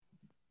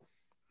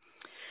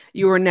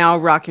You are now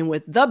rocking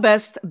with the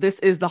best. This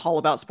is the Hall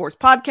About Sports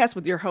podcast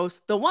with your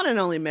host, the one and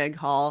only Meg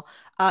Hall.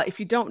 If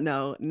you don't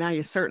know, now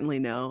you certainly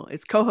know.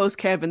 It's co-host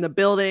Kev in the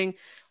building.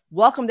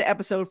 Welcome to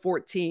episode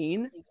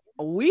 14.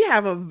 We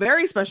have a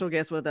very special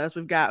guest with us.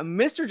 We've got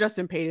Mr.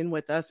 Justin Paden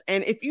with us.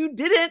 And if you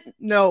didn't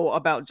know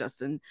about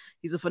Justin,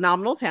 he's a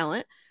phenomenal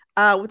talent.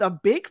 With a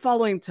big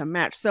following to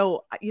match.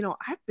 So,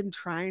 I've been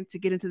trying to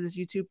get into this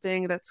YouTube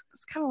thing. That's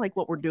kind of like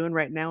what we're doing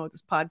right now with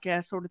this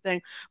podcast sort of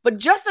thing. But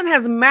Justin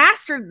has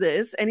mastered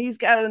this, and he's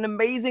got an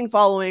amazing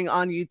following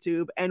on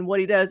YouTube. And what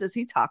he does is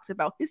he talks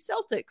about his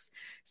Celtics.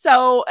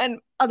 So, and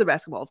other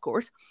basketball, of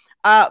course.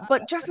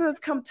 But Justin has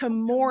come to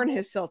mourn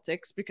his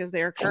Celtics because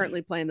they are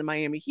currently playing the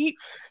Miami Heat.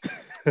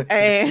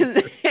 And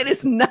it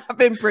has not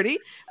been pretty.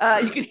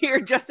 You can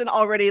hear Justin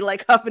already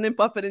like huffing and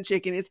puffing and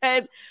shaking his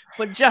head.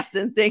 But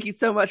Justin, thank you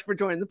so much for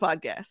joining the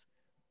podcast.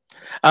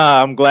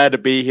 I'm glad to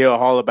be here.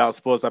 All About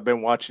Sports. I've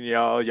been watching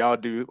y'all. Y'all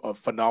do a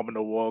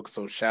phenomenal work.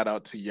 So shout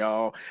out to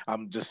y'all.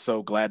 I'm just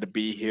so glad to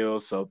be here.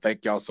 So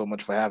thank y'all so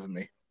much for having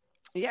me.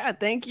 Yeah,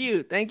 thank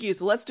you. Thank you.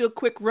 So let's do a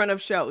quick run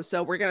of shows.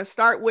 So we're going to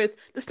start with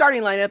the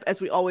starting lineup as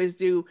we always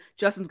do.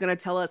 Justin's going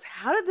to tell us,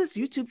 how did this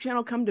YouTube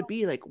channel come to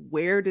be? Like,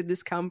 where did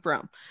this come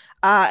from?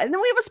 And then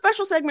we have a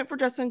special segment for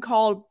Justin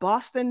called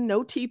Boston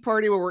No Tea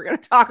Party, where we're going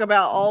to talk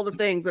about all the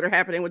things that are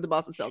happening with the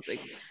Boston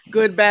Celtics,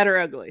 good, bad, or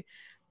ugly.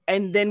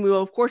 And then we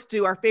will, of course,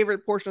 do our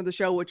favorite portion of the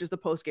show, which is the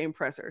post-game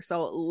presser.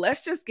 So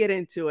let's just get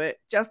into it.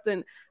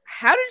 Justin,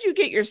 how did you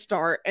get your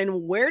start,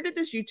 and where did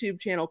this YouTube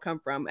channel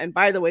come from? And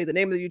by the way, the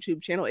name of the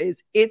YouTube channel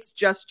is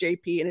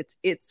ItzJustJP, and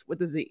it's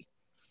with a Z.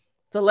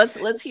 So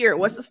let's hear it.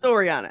 What's the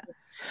story on it?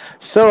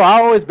 So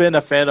I've always been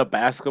a fan of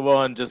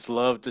basketball and just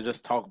love to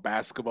just talk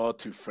basketball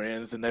to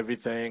friends and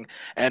everything.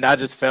 And I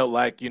just felt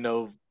like,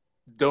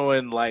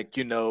 during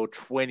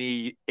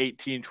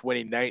 2018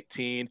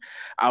 2019,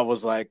 I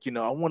was like,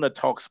 I want to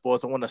talk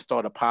sports. I want to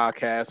start a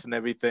podcast and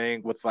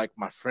everything with like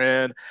my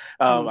friend.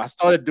 I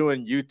started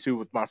doing YouTube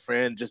with my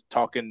friend, just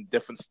talking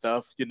different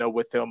stuff,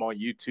 with him on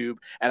YouTube,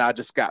 and I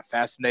just got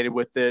fascinated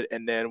with it.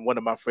 And then one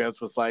of my friends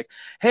was like,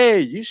 hey,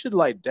 you should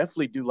like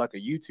definitely do like a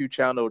YouTube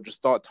channel, just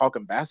start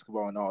talking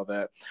basketball and all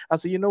that. I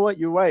said, you know what,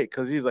 you're right,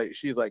 because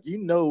she's like, you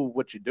know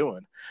what you're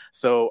doing.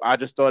 So I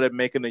just started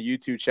making a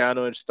YouTube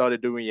channel and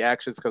started doing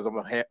reactions, because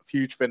I'm a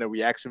huge fan of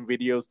reaction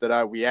videos that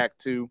I react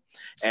to.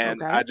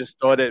 And I just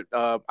started,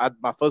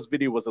 my first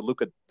video was a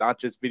Luka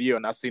Doncic video,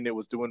 and I seen it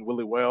was doing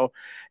really well.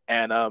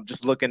 And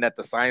just looking at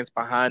the science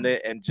behind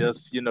it, and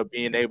just,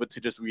 being able to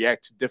just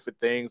react to different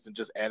things and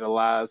just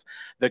analyze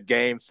the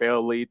game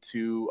fairly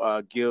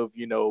to give,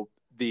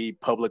 the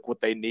public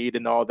what they need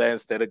and all that,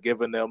 instead of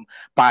giving them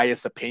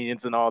biased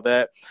opinions and all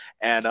that.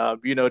 And,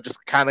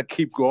 just kind of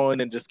keep growing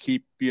and just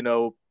keep,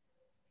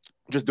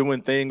 just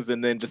doing things,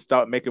 and then just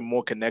start making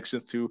more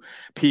connections to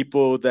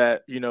people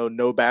that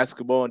know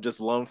basketball and just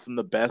learn from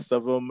the best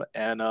of them.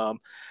 And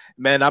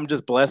man, I'm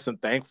just blessed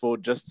and thankful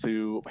just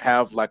to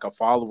have like a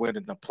following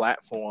and a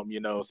platform,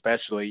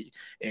 especially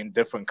in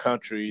different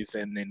countries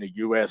and in the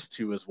US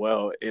too as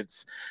well.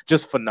 It's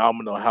just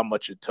phenomenal how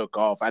much it took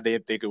off. I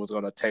didn't think it was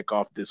going to take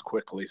off this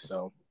quickly.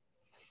 So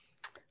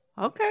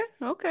okay.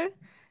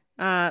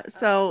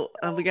 So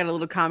we got a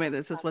little comment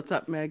that says, "What's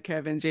up, Meg,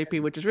 Kevin,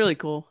 JP," which is really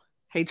cool.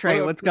 Hey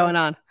Trey, what's going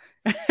on?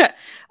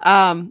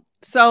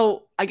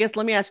 So I guess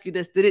let me ask you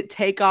this. Did it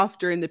take off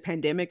during the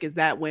pandemic? Is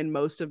that when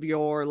most of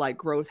your like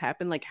growth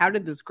happened? Like, how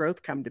did this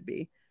growth come to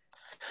be?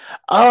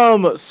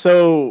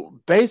 So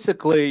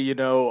basically,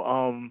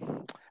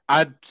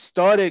 I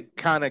started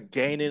kind of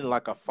gaining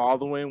like a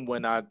following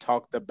when I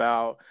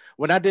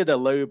did a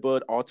Larry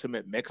Bird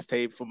Ultimate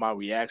mixtape for my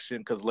reaction,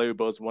 because Larry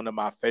Bird is one of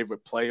my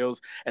favorite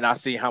players, and I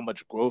see how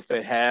much growth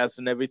it has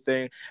and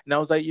everything. And I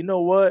was like, you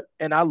know what?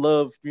 And I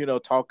love,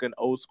 talking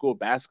old school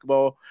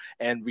basketball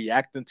and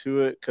reacting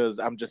to it, because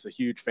I'm just a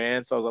huge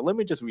fan. So I was like, let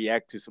me just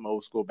react to some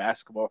old school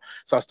basketball.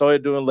 So I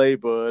started doing Larry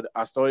Bird.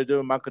 I started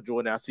doing Michael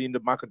Jordan. I seen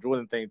the Michael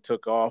Jordan thing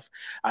took off.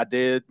 I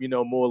did,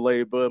 more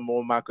Larry Bird,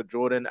 more Michael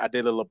Jordan. I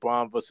did a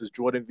LeBron versus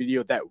Jordan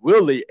video that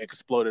really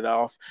exploded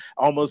off,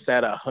 almost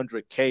at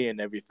 100K and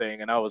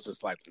everything. And I was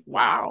just like,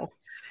 wow.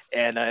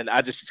 And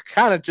I just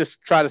kind of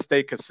just try to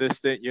stay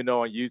consistent,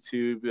 on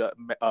YouTube,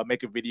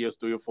 making videos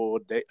 3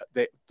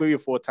 or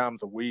 4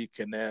 times a week.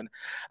 And then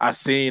I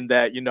seen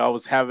that, I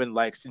was having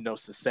like,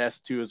 success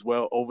too as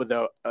well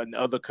in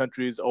other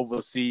countries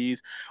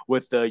overseas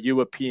with the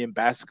European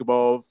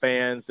basketball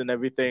fans and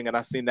everything. And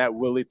I seen that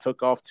really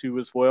took off too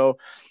as well.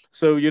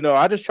 So,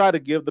 I just try to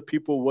give the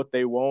people what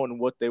they want and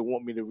what they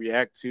want me to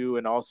react to,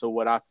 and also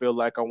what I feel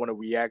like I want to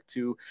react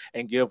to,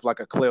 and give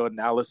like a clear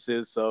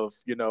analysis of,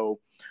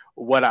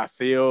 what I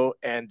feel,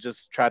 and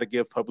just try to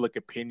give public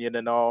opinion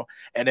and all.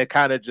 And it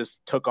kind of just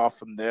took off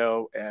from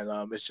there,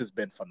 and it's just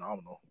been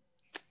phenomenal.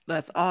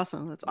 That's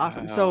awesome. That's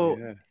awesome. Wow, So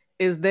yeah.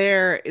 is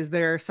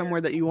there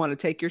somewhere that you want to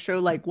take your show?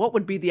 Like, what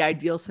would be the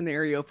ideal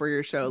scenario for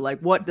your show?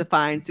 Like, what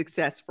defines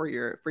success for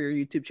your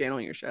YouTube channel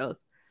and your shows?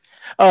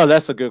 Oh,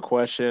 that's a good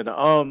question.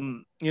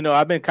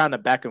 I've been kind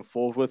of back and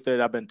forth with it.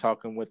 I've been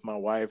talking with my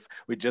wife.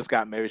 We just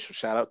got married, so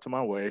shout out to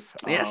my wife.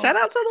 Yeah, shout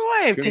out to the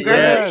wife. Congratulations.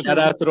 Congratulations. Shout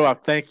out to the wife.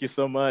 Thank you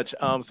so much.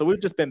 So we've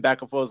just been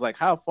back and forth. It's like,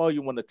 how far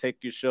you want to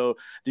take your show?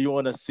 Do you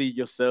want to see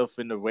yourself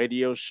in the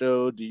radio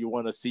show? Do you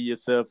want to see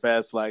yourself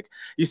as like,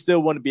 you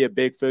still want to be a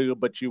big figure,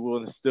 but you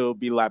want to still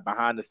be like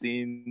behind the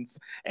scenes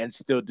and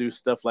still do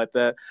stuff like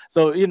that?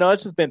 So,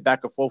 it's just been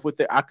back and forth with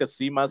it. I could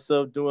see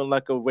myself doing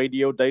like a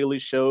radio daily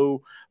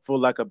show for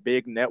like a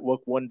big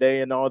network one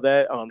day and all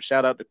that.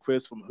 Shout out to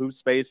Chris from Hoop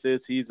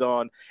Spaces. He's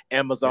on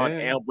Amazon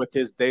and with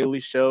his daily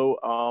show.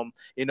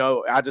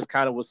 I just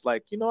kind of was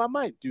like, I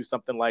might do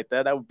something like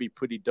that. That would be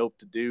pretty dope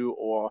to do.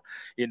 Or,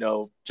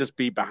 just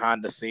be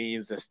behind the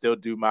scenes and still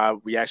do my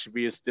reaction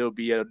videos, still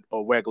be a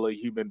regular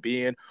human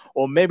being,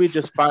 or maybe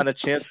just find a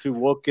chance to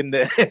work in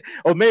the,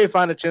 or maybe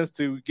find a chance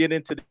to get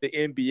into the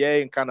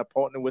NBA and kind of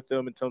partner with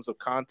them in terms of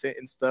content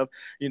and stuff.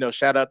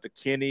 Shout out to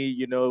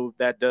Kenny,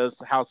 that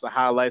does House of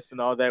Highlights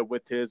and all that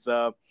with his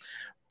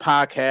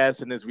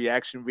podcast and his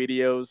reaction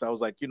videos. I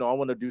was like, I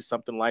want to do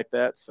something like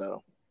that.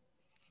 So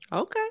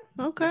okay.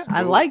 Cool.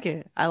 I like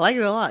it a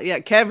lot. Yeah,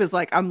 Kev is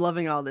like, I'm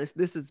loving all this.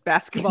 This is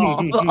basketball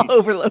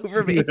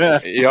over me.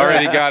 You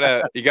already got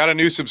a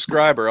new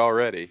subscriber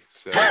already.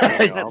 So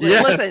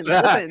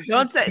listen.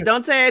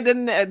 Don't say I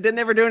didn't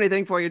ever do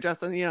anything for you,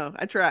 Justin.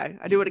 I try.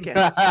 I do what I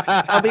can.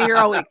 I'll be here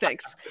all week.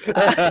 Thanks.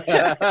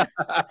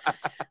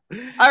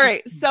 All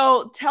right.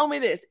 So tell me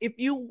this: if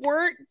you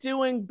weren't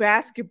doing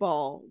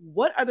basketball,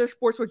 what other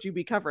sports would you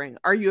be covering?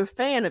 Are you a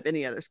fan of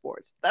any other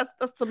sports? That's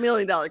the $1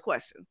 million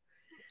question.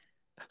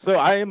 So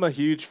I'm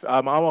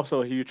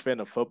also a huge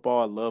fan of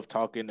football. I love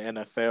talking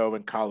NFL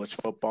and college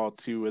football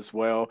too as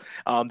well.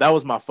 That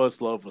was my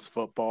first love, was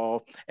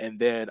football. And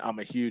then I'm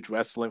a huge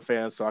wrestling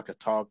fan, so I could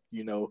talk,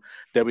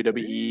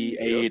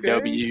 WWE,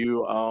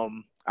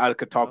 AEW. I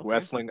could talk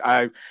wrestling.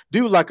 I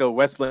do like a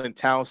wrestling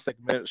town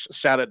segment.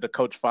 Shout out to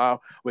Coach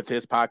File with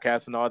his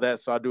podcast and all that.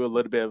 So I do a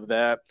little bit of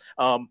that.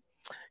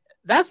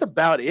 That's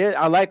about it.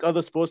 I like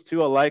other sports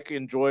too.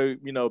 Enjoy,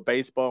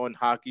 baseball and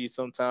hockey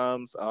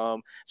sometimes.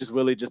 Just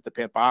really just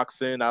depend.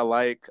 Boxing I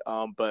like,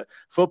 but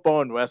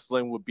football and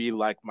wrestling would be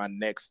like my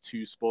next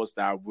two sports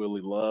that I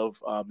really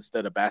love,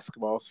 instead of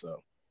basketball.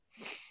 So,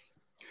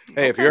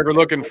 hey, if you're ever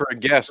looking for a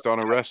guest on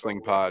a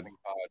wrestling pod,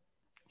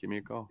 give me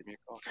a call.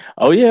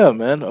 Oh yeah,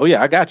 man. Oh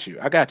yeah, I got you.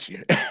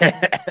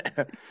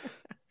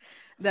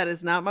 That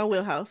is not my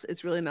wheelhouse.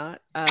 It's really not.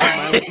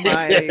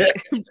 My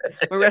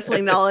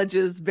wrestling knowledge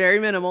is very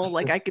minimal.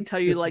 Like, I can tell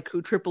you like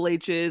who Triple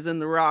H is and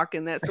The Rock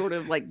and that sort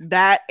of like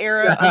that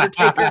era,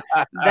 Undertaker,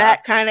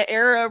 that kind of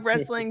era of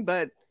wrestling.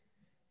 But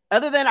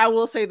other than, I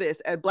will say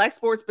this, at Black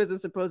Sports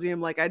Business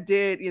Symposium, like I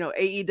did,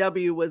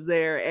 AEW was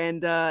there,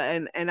 and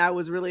I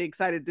was really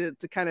excited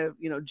to kind of,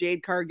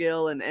 Jade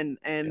Cargill and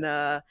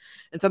some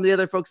of the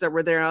other folks that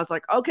were there. And I was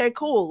like, okay,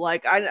 cool.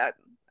 Like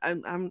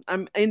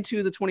I'm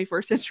into the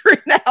 21st century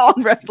now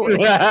on wrestling.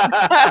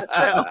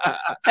 So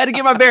had to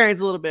get my bearings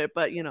a little bit,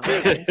 but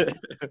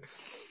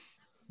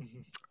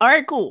All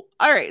right, cool.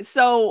 All right.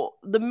 So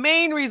the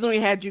main reason we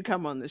had you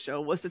come on the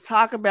show was to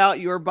talk about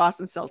your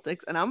Boston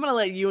Celtics. And I'm going to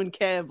let you and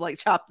Kev like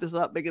chop this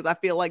up because I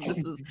feel like this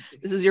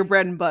is your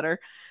bread and butter.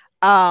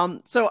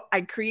 So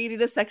I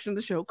created a section of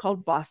the show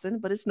called Boston,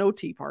 but it's no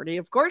tea party,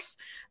 of course.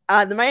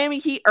 The Miami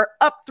Heat are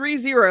up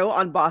 3-0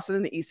 on Boston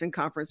in the Eastern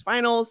Conference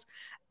Finals.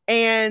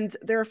 And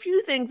there are a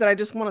few things that I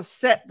just want to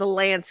set the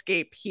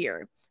landscape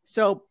here.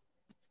 So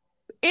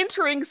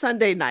entering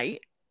Sunday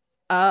night,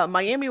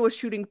 Miami was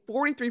shooting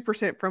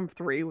 43% from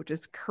three, which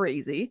is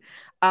crazy.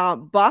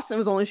 Boston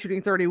was only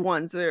shooting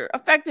 31%. So they're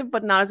effective,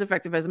 but not as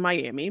effective as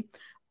Miami.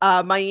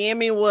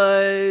 Miami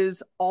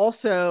was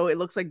also, it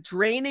looks like,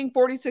 draining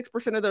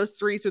 46% of those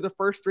threes through the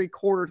first 3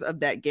 quarters of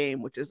that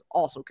game, which is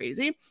also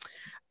crazy.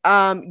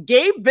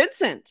 Gabe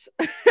Vincent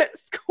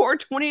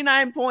scored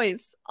 29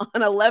 points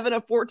on 11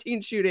 of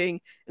 14 shooting,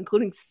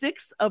 including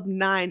 6 of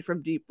 9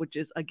 from deep, which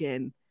is,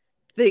 again,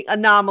 the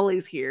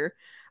anomalies here.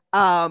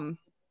 One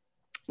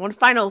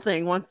final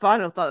thought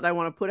that I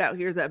want to put out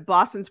here is that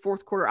Boston's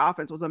fourth quarter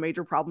offense was a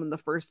major problem in the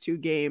first 2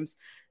 games.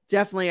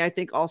 Definitely, I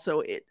think also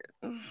it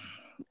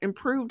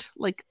improved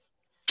like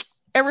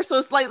ever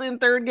so slightly in the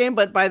third game,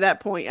 but by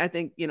that point, I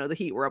think, the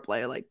Heat were up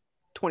like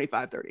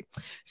 25-30.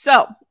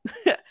 So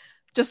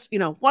just,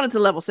 wanted to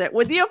level set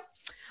with you.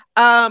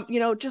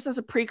 Just as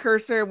a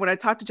precursor, when I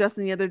talked to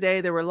Justin the other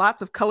day, there were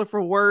lots of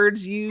colorful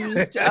words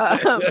used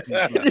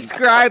to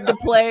describe the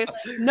play.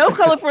 No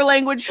colorful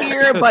language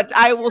here, but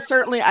I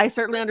certainly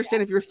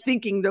understand if you're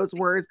thinking those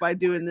words by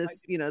doing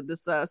this,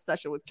 this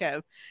session with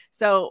Kev.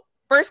 So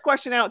first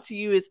question out to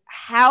you is,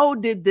 how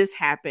did this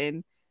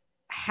happen?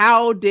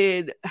 How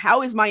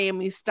is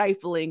Miami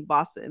stifling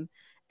Boston?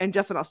 And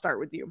Justin, I'll start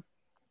with you.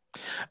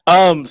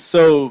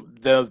 So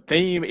the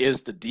theme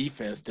is the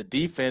defense. The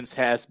defense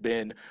has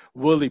been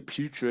really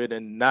putrid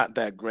and not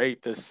that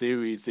great this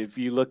series. If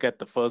you look at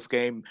the first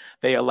game,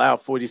 they allowed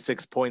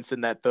 46 points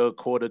in that third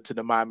quarter to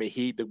the Miami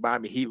Heat. The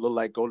Miami Heat look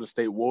like Golden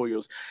State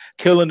Warriors,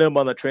 killing them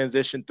on the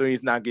transition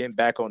threes, not getting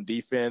back on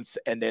defense,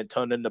 and then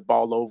turning the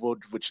ball over,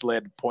 which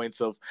led to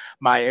points of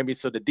Miami.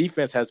 So the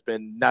defense has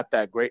been not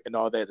that great and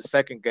all that. The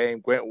second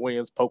game, Grant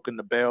Williams poking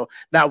the bell.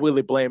 Not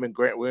really blaming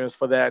Grant Williams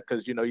for that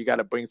because you got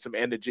to bring some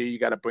energy, you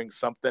got to bring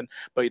something.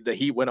 But the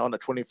Heat went on a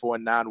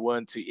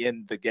 24-9 to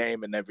end the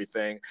game and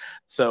everything.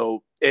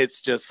 So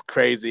it's just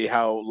crazy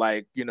how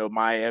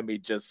Miami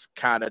just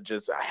kind of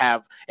just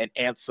have an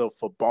answer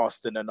for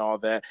Boston and all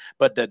that.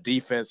 But the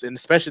defense, and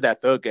especially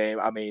that third game,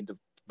 I mean,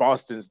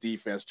 Boston's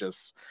defense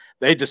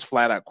they just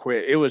flat out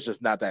quit. It was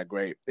just not that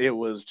great. It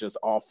was just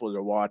awful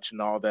to watch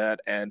and all that,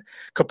 and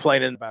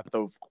complaining about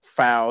the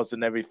fouls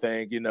and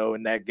everything,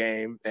 in that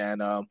game,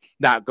 and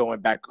not going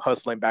back,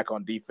 hustling back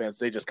on defense.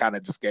 They just kind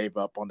of just gave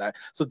up on that.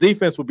 So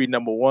defense would be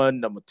number one.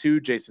 Number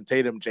two, Jason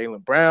Tatum,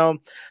 Jaylen Brown,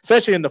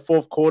 especially in the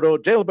fourth quarter.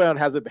 Jaylen Brown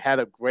hasn't had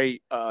a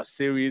great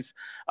series.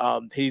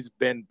 He's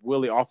been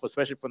really awful,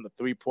 especially from the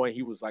 3-point.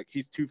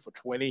 He's 2 for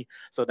 20,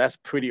 so that's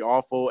pretty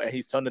awful, and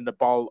he's turning the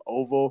ball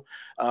over.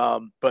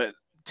 But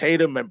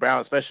Tatum and Brown,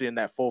 especially in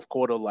that fourth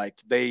quarter,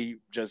 they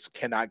just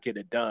cannot get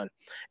it done.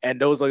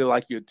 And those are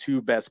your two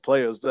best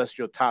players. That's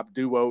your top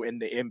duo in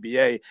the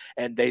NBA,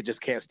 and they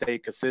just can't stay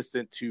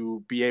consistent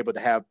to be able to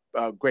have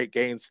great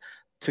games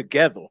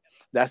together.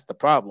 That's the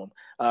problem.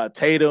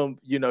 Tatum,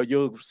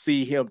 you'll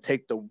see him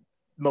take the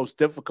most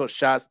difficult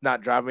shots,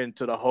 not driving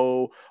into the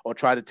hole or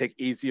try to take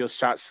easier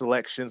shot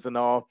selections and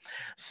all.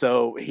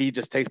 So he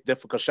just takes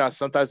difficult shots.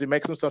 Sometimes he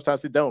makes them,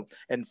 sometimes he don't.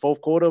 And fourth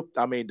quarter,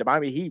 I mean, the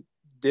Miami Heat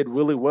did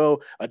really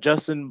well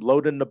adjusting,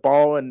 loading the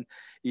ball, and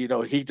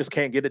he just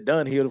can't get it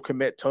done. He'll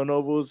commit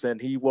turnovers and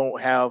he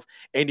won't have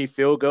any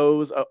field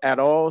goals at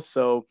all.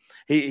 So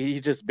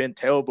he's just been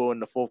terrible in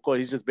the fourth quarter.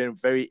 He's just been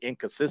very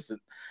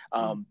inconsistent.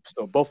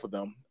 So both of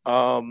them.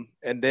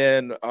 And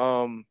then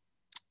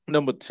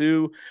number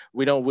two,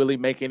 we don't really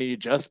make any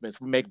adjustments.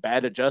 We make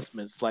bad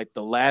adjustments. Like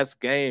the last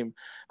game,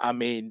 I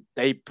mean,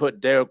 they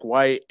put Derek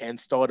White and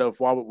started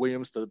Robert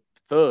Williams the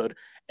third,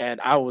 and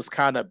I was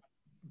kind of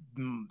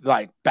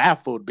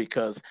baffled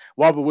because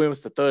Robert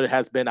Williams III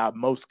has been our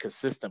most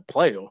consistent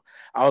player.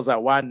 I was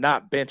like, why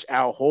not bench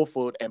Al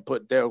Horford and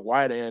put Derek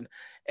White in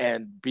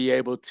and be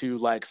able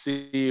to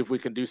see if we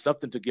can do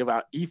something to give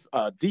our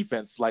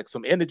defense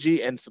some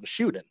energy and some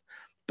shooting.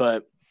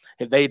 But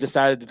they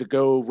decided to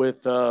go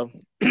with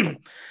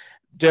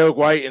Derek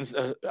White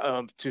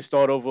to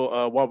start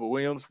over Robert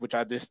Williams, which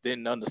I just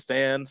didn't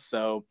understand.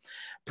 So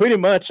pretty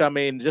much, I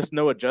mean, just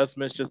no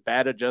adjustments, just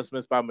bad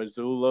adjustments by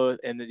Mazzulla.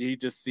 And you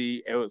just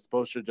see Eric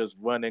Spoelstra just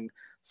running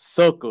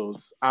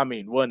circles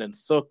around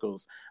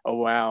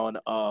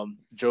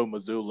Joe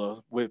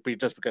Mazzulla,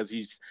 just because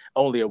he's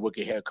only a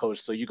rookie head coach.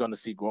 So you're going to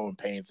see growing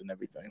pains and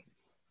everything.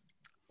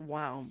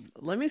 Wow.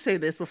 Let me say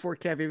this before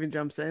Kev even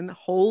jumps in.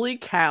 Holy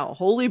cow.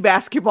 Holy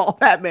basketball,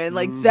 Batman.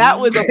 That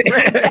was a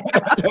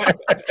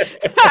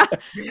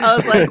I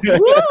was like,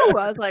 woo!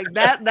 I was like,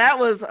 that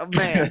was,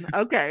 man.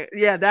 Okay.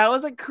 Yeah, that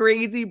was a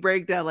crazy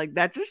breakdown.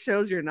 That just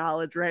shows your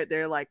knowledge right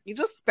there. You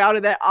just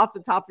spouted that off the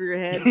top of your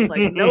head.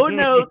 No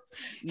notes,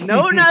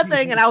 no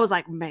nothing. And I was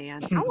like,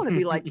 man, I want to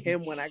be like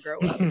him when I grow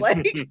up.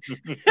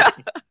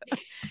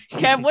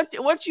 Kev,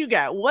 what you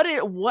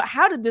got?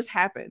 How did this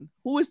happen?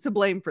 Who is to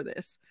blame for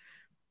this?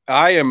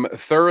 I am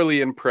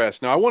thoroughly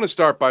impressed. Now, I want to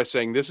start by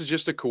saying this is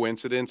just a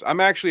coincidence. I'm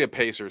actually a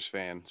Pacers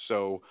fan,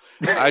 so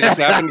I just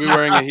happen to be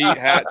wearing a Heat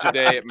hat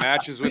today. It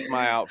matches with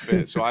my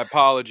outfit, so I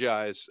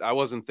apologize. I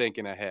wasn't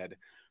thinking ahead.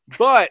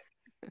 But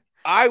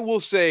I will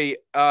say,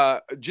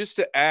 just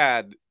to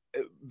add,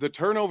 the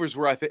turnovers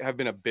I think have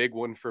been a big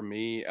one for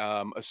me,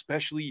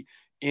 especially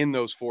in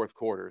those fourth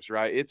quarters,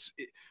 right?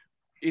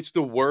 It's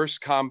the worst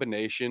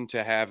combination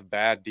to have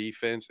bad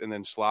defense and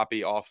then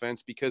sloppy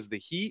offense because the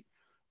Heat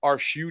are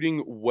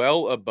shooting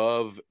well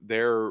above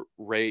their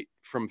rate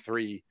from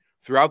three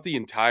throughout the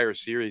entire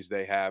series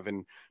they have.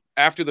 And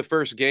after the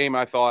first game,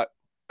 I thought,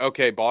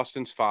 okay,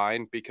 Boston's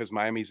fine because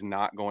Miami's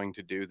not going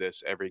to do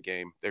this every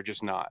game. They're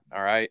just not.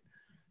 All right.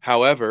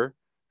 However,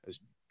 as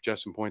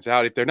Justin points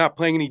out, if they're not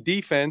playing any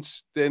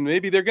defense, then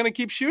maybe they're going to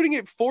keep shooting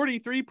at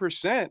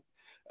 43%.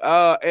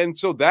 And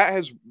so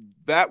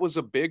that was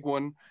a big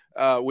one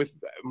with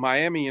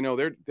Miami.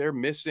 They're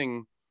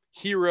missing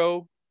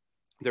Hero.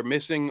 They're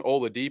missing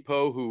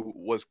Oladipo, who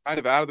was kind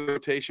of out of the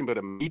rotation, but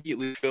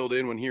immediately filled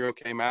in when Hero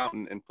came out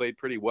and played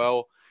pretty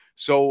well.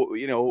 So,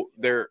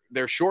 they're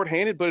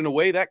shorthanded, but in a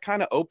way that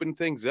kind of opened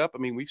things up. I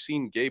mean, we've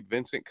seen Gabe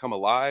Vincent come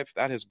alive.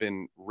 That has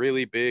been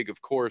really big.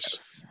 Of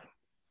course,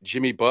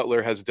 Jimmy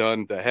Butler has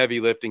done the heavy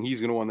lifting.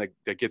 He's the one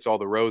that gets all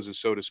the roses,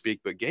 so to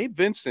speak. But Gabe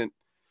Vincent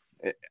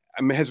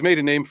has made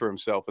a name for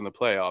himself in the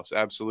playoffs.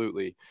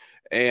 Absolutely.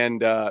 And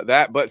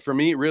but for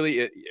me,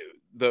 really,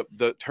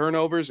 the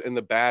turnovers and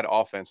the bad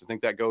offense, I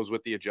think that goes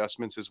with the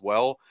adjustments as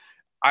well.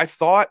 I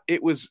thought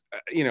it was,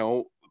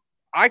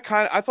 I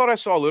thought I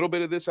saw a little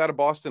bit of this out of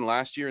Boston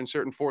last year in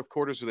certain fourth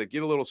quarters where they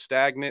get a little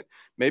stagnant,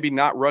 maybe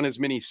not run as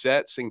many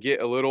sets and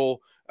get a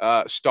little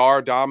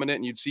star dominant.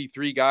 And you'd see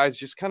three guys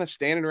just kind of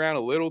standing around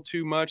a little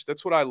too much.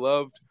 That's what I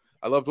loved.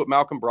 I loved what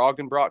Malcolm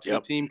Brogdon brought to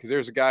the team, because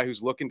there's a guy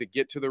who's looking to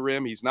get to the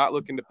rim. He's not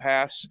looking to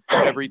pass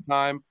every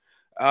time.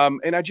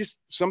 And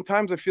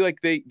sometimes I feel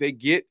like they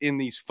get in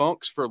these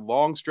funks for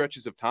long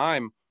stretches of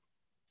time.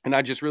 And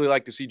I just really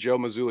like to see Joe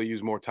Mazzulla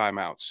use more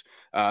timeouts.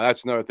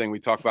 That's another thing. We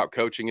talk about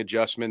coaching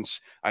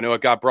adjustments. I know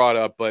it got brought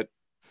up, but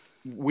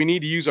we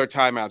need to use our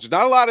timeouts. There's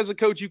not a lot as a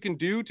coach you can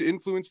do to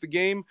influence the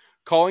game.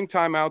 Calling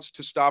timeouts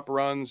to stop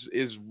runs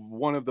is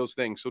one of those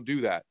things. So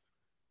do that.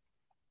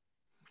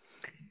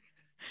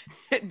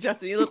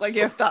 Justin, you look like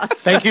you have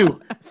thoughts. Thank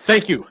you.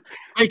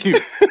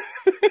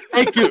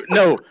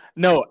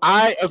 No,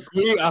 I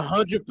agree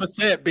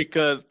 100%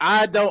 because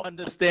I don't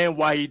understand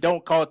why you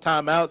don't call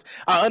timeouts.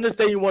 I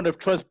understand you want to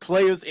trust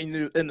players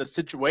in the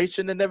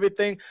situation and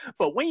everything,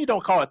 but when you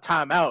don't call a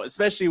timeout,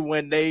 especially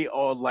when they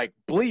are like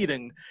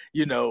bleeding,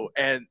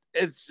 and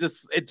it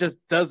just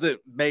doesn't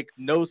make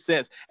no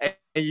sense. And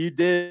you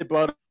did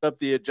brought up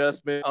the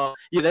adjustment.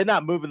 They're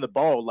not moving the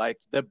ball. Like,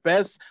 the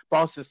best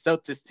Boston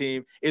Celtics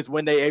team is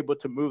when they're able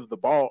to move the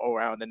ball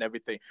around and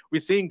everything. We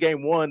seen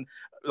game one,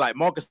 like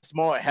Marcus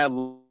Smart had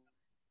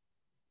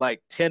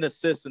like 10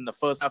 assists in the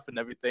first half and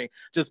everything,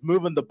 just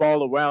moving the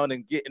ball around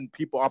and getting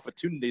people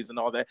opportunities and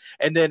all that.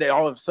 And then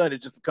all of a sudden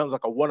it just becomes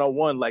like a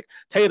one-on-one, like,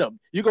 Tatum,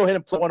 you go ahead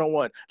and play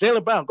one-on-one.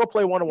 Jaylen Brown, go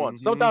play one-on-one.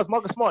 Mm-hmm. Sometimes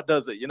Marcus Smart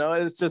does it,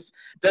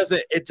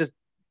 it just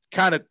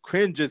kind of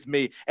cringes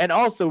me. And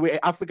also,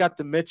 I forgot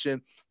to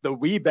mention the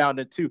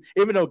rebounding too.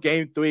 Even though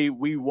game 3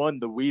 we won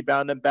the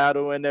rebounding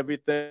battle and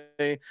everything,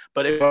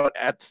 but it was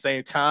at the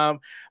same time.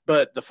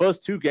 But the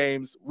first 2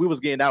 games we was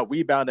getting out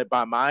rebounded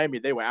by Miami.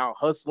 They were out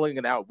hustling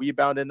and out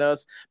rebounding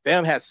us.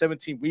 Bam had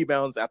 17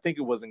 rebounds. I think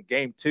it was in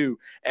game 2,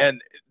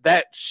 and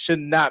that should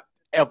not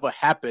ever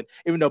happen.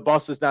 Even though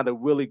Boston's not a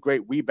really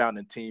great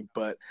rebounding team,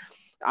 but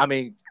I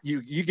mean,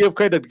 you give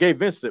credit to Gabe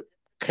Vincent.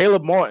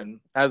 Caleb Martin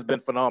has been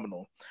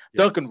phenomenal.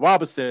 Yes. Duncan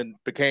Robinson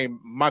became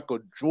Michael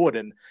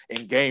Jordan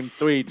in game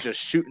 3, just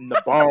shooting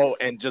the ball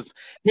and just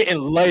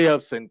hitting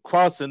layups and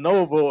crossing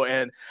over.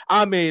 And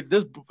I mean,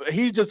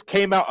 he just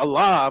came out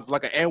alive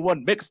like an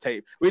N1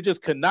 mixtape. We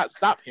just could not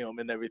stop him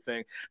and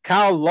everything.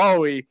 Kyle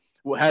Lowry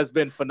has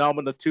been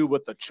phenomenal too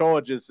with the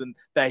charges and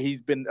that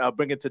he's been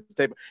bringing to the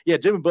table. Yeah,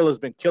 Jimmy Butler's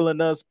been killing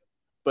us,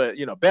 but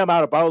Bam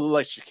Adebayo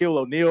like Shaquille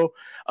O'Neal.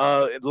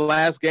 The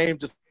last game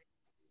just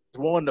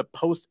won the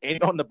post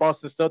on the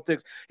Boston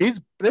Celtics.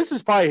 This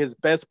is probably his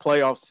best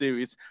playoff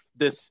series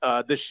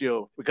this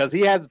year, because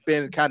he has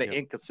been kind of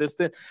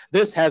inconsistent.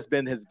 This has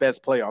been his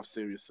best playoff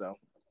series. So,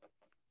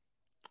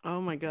 oh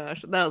my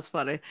gosh, that was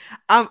funny.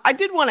 I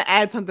did want to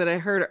add something I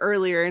heard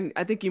earlier, and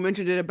I think you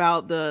mentioned it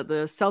about the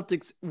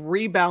Celtics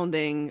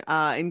rebounding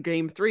in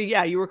game 3.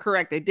 Yeah, you were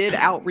correct. They did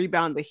out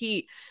rebound the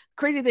Heat.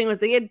 Crazy thing was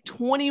they had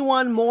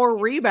 21 more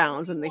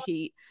rebounds in the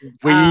Heat,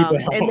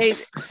 and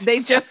they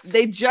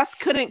just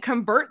couldn't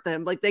convert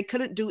them. Like, they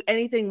couldn't do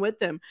anything with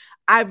them.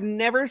 I've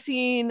never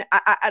seen.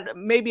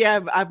 Maybe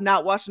I've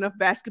not watched enough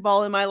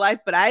basketball in my life,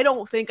 but I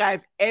don't think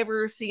I've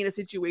ever seen a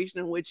situation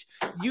in which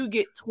you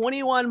get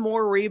 21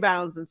 more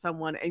rebounds than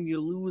someone and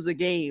you lose a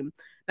game.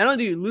 Not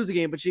only do you lose a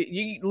game, but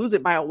you lose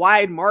it by a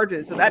wide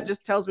margin. So that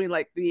just tells me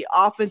like the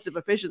offensive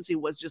efficiency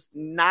was just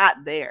not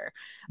there.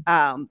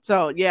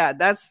 So yeah,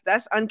 that's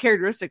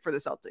uncharacteristic for the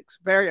Celtics.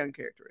 Very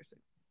uncharacteristic.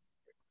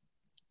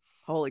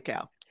 Holy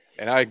cow.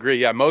 And I agree.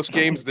 Yeah, most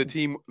games the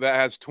team that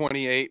has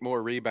 28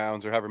 more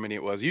rebounds or however many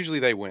it was, usually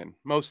they win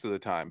most of the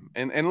time.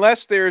 And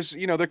unless there's,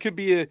 there could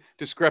be a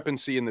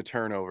discrepancy in the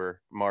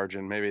turnover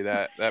margin. Maybe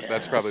that's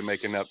probably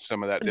making up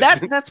some of that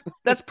distance.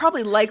 That's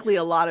probably likely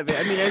a lot of it.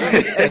 I mean,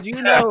 as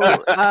you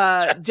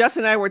know,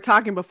 Justin and I were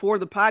talking before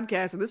the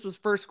podcast, and this was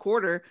first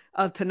quarter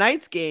of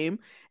tonight's game.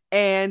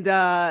 And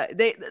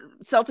the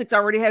Celtics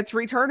already had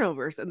 3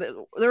 turnovers, and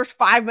there's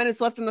 5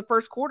 minutes left in the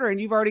first quarter, and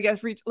you've already got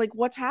 3. Like,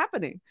 what's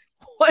happening?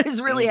 What is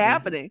really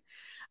happening?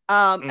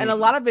 And a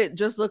lot of it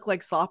just looked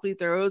like sloppy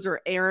throws or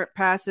errant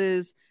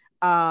passes,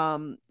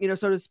 so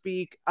to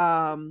speak.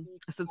 I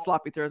said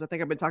sloppy throws. I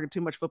think I've been talking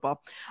too much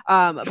football.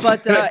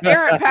 But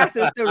errant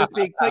passes, so to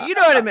speak. But you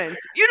know what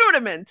I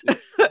meant.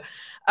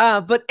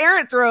 But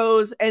errant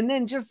throws, and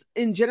then just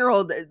in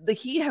general, the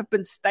Heat have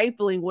been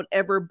stifling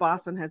whatever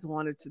Boston has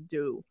wanted to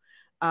do.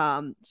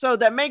 So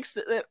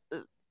that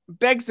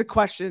begs the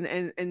question,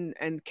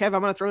 and Kev,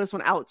 I'm going to throw this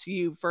one out to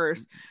you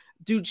first.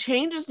 Do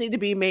changes need to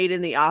be made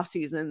in the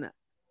offseason?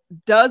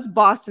 Does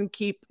Boston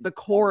keep the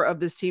core of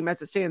this team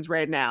as it stands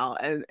right now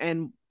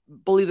and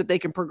believe that they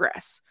can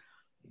progress?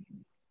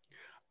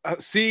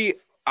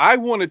 I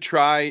want to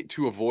try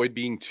to avoid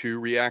being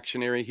too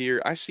reactionary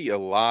here. I see a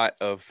lot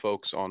of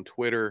folks on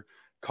Twitter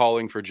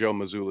calling for Joe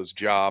Mazzulla's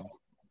job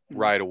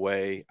right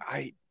away.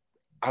 I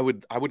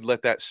would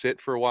let that sit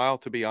for a while,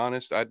 to be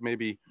honest. I'd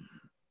maybe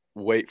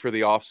wait for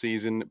the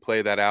offseason,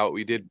 play that out.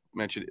 We did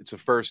mention it's a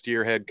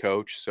first-year head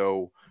coach,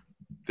 so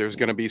there's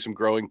going to be some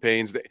growing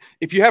pains.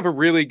 If you have a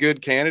really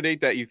good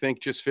candidate that you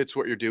think just fits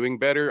what you're doing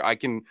better, I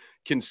can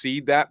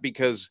concede that,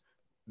 because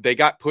they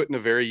got put in a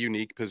very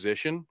unique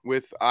position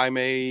with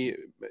Ime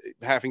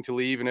having to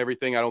leave and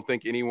everything. I don't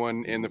think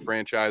anyone in the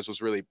franchise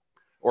was really,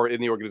 or in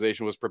the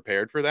organization, was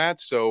prepared for that.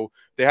 So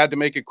they had to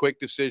make a quick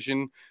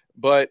decision,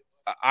 but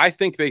I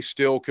think they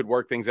still could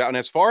work things out. And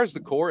as far as the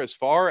core,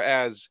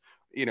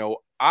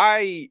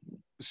 I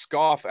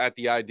scoff at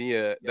the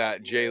idea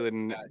that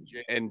Jalen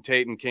and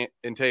Tatum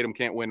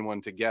can't win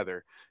one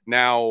together.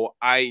 Now,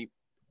 I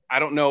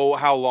don't know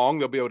how long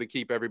they'll be able to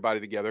keep everybody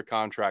together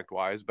contract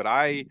wise, but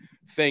I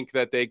think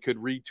that they could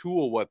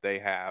retool what they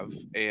have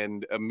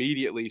and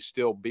immediately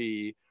still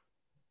be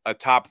a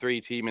top 3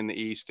 team in the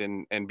East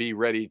and be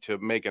ready to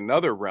make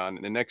another run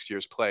in the next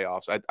year's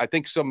playoffs. I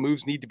think some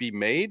moves need to be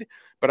made,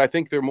 but I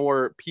think they're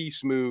more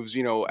piece moves,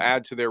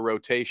 add to their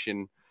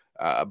rotation.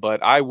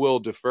 But I will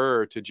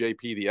defer to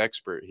JP, the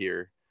expert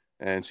here,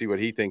 and see what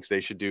he thinks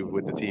they should do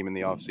with the team in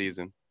the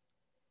offseason.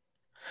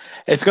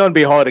 It's going to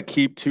be hard to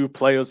keep 2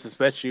 players,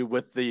 especially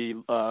with the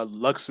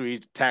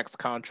luxury tax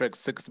contract,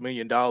 $6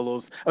 million. I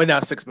mean,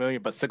 not $6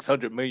 million, but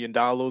 $600 million.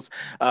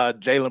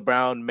 Jaylen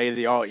Brown made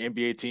the All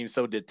NBA team,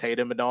 so did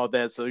Tatum and all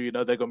that. So they're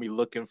going to be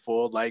looking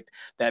for like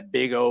that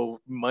big old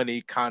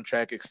money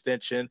contract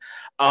extension.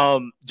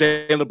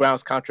 Jaylen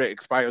Brown's contract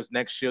expires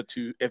next year.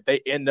 If they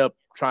end up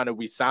trying to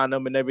resign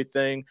them and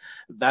everything,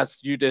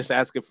 that's you just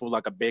asking for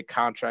like a big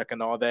contract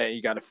and all that, and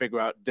you got to figure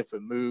out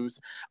different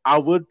moves. I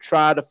would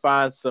try to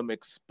find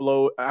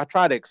I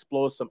try to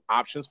explore some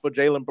options for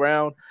Jaylen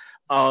Brown.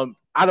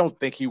 I don't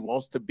think he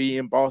wants to be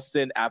in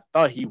Boston. I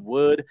thought he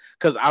would,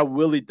 because I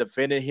really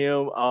defended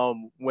him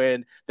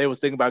when they was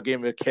thinking about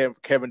giving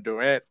Kevin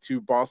Durant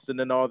to Boston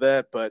and all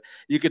that. But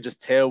you could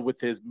just tell with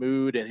his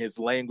mood and his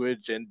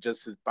language and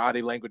just his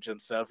body language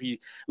himself, he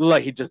looked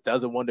like he just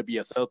doesn't want to be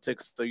a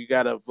Celtics. So you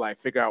got to like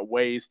figure out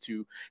ways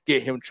to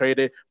get him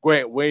traded.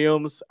 Grant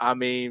Williams, I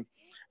mean,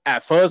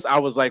 at first I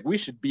was like, we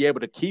should be able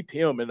to keep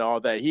him and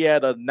all that. He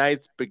had a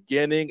nice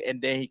beginning,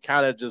 and then he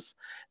kind of just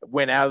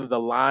went out of the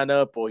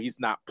lineup, or he's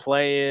not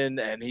playing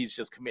and he's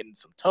just committing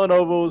some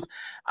turnovers.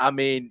 I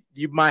mean,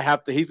 you might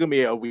have to, he's going to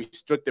be a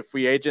restricted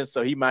free agent,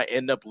 so he might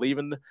end up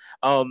leaving.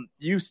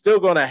 You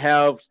still going to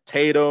have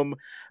Tatum,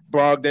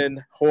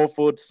 Brogdon,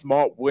 Horford,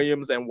 Smart,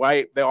 Williams, and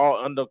White. They're all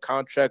under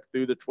contract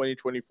through the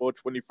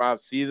 2024-25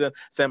 season.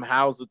 Sam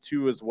Hauser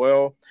too as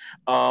well.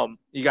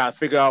 You got to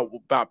figure out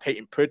about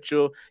Peyton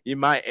Pritchard. You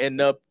might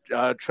end up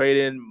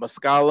trading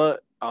Muscala.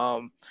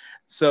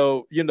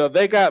 So,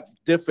 they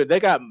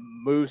got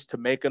moves to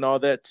make and all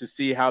that to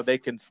see how they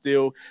can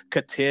still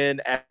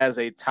contend as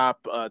a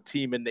top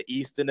team in the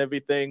East and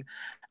everything.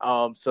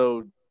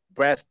 So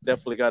Brad's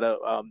definitely got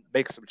to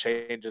make some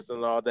changes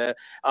and all that.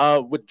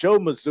 With Joe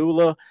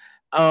Mazzulla,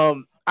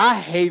 I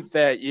hate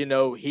that,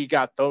 he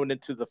got thrown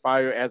into the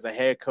fire as a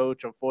head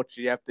coach.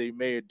 Unfortunately, after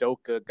Ime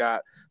Udoka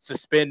got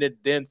suspended,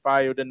 then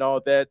fired and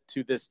all that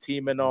to this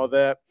team and all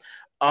that.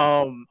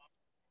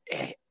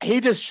 He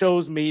just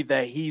shows me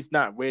that he's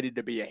not ready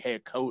to be a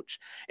head coach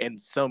in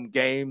some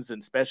games,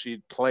 and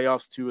especially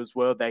playoffs too as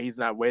well, that he's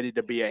not ready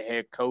to be a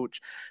head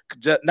coach.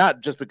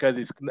 Not just because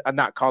he's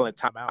not calling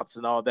timeouts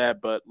and all that,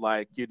 but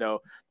like,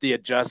 the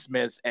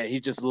adjustments, and he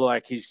just look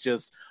like he's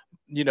just,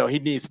 he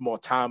needs more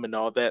time and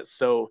all that.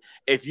 So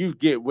if you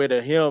get rid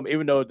of him,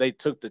 even though they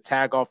took the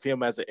tag off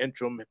him as an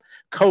interim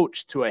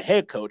coach to a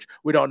head coach,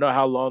 we don't know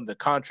how long the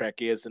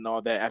contract is and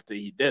all that after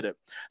he did it.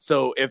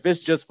 So if it's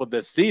just for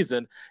this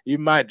season, you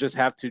might just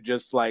have to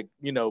just like,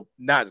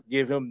 not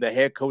give him the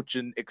head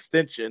coaching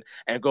extension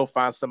and go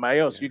find somebody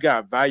else. Yeah. You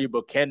got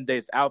valuable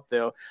candidates out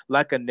there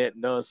like a Nick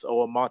Nurse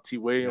or a Monty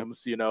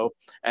Williams,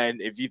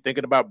 and if you're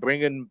thinking about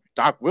bringing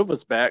Doc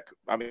Rivers back,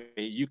 I mean,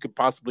 you could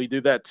possibly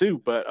do that too.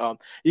 But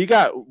you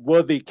got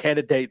worthy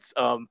candidates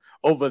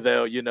over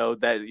there,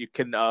 that you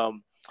can,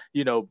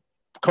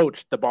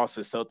 coach the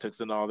Boston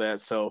Celtics and all that.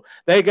 So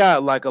they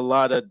got like a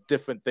lot of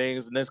different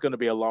things, and it's going to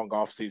be a long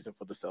off season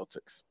for the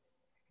Celtics.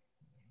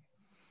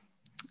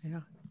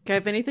 Yeah.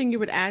 Kev, anything you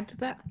would add to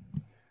that?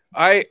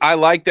 I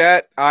like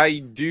that. I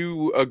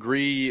do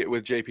agree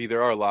with JP.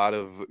 There are a lot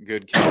of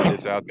good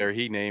candidates out there.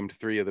 He named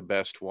 3 of the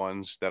best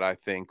ones that I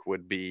think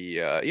would be,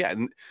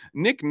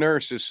 Nick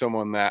Nurse is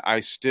someone that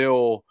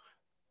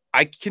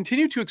I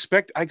continue to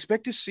expect. I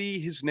expect to see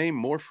his name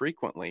more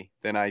frequently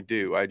than I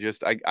do. I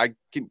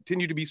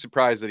continue to be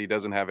surprised that he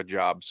doesn't have a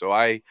job. So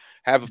I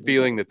have a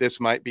feeling that this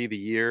might be the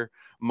year.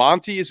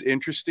 Monty is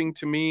interesting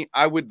to me.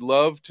 I would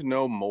love to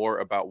know more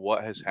about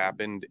what has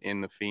happened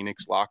in the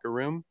Phoenix locker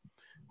room,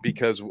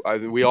 because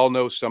we all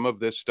know some of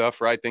this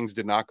stuff, right? Things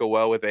did not go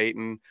well with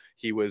Ayton.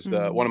 He was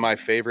one of my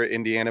favorite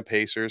Indiana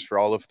Pacers for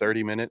all of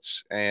 30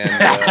 minutes and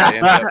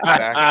ended up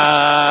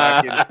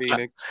back in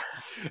Phoenix.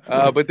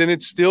 But then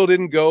it still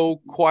didn't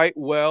go quite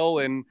well.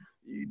 And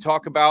you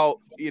talk about,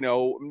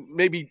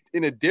 maybe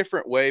in a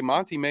different way,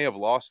 Monty may have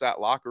lost that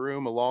locker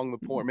room along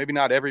the point. Maybe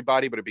not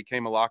everybody, but it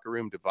became a locker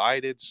room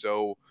divided.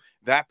 So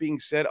That being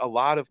said, a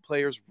lot of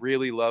players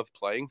really love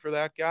playing for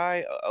that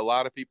guy. A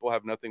lot of people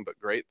have nothing but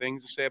great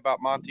things to say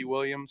about Monty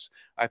Williams.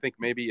 I think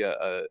maybe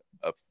a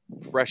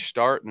fresh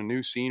start and a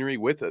new scenery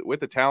with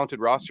a talented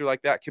roster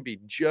like that could be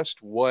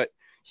just what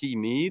he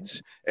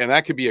needs, and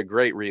that could be a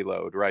great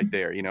reload right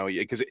there,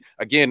 because it,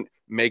 again,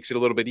 makes it a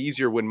little bit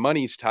easier when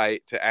money's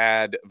tight to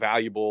add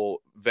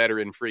valuable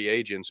veteran free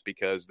agents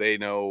because they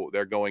know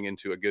they're going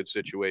into a good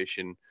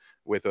situation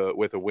with a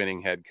winning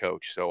head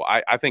coach. So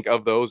I think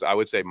of those, I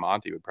would say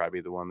Monty would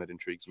probably be the one that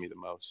intrigues me the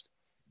most.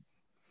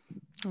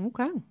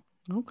 Okay.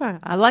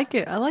 I like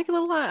it. I like it a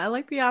lot. I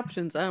like the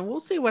options. We'll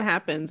see what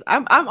happens.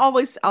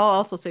 I'll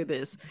also say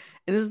this,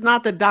 and this is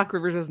not that Doc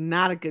Rivers is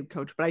not a good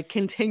coach, but I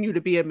continue to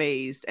be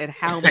amazed at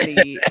how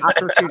many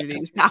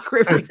opportunities Doc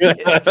Rivers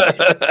gets.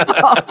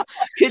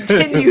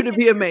 Continue to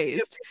be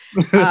amazed.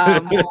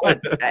 But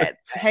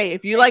hey,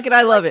 if you like it,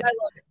 I love it.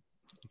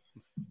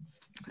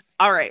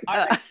 All right.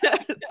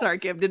 Sorry,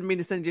 Kev. Didn't mean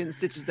to send you in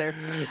stitches there.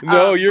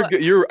 No,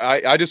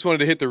 I just wanted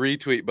to hit the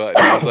retweet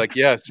button. I was like,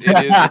 yes, it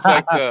is. It's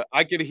like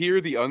I could hear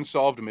the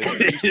unsolved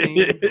mysteries theme.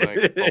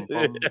 Like,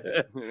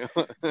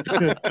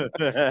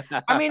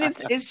 I mean,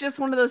 it's just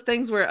one of those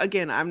things where,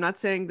 again, I'm not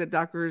saying that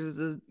Doc Rivers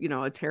is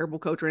a terrible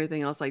coach or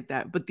anything else like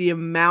that, but the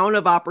amount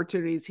of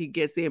opportunities he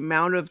gets, the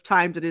amount of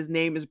times that his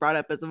name is brought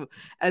up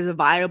as a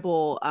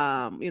viable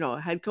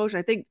head coach.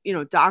 I think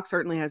Doc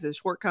certainly has his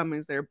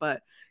shortcomings there,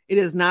 but it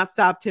has not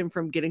stopped him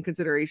from getting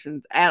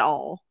considerations at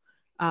all.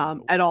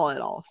 At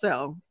all.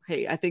 So,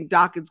 hey, I think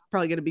Doc is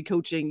probably going to be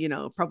coaching,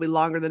 probably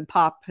longer than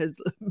Pop has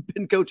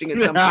been coaching at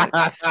some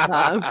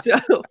point.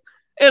 So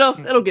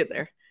it'll get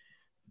there.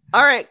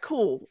 All right,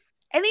 cool.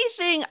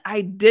 Anything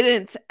I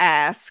didn't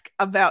ask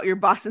about your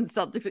Boston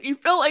Celtics that you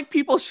feel like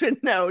people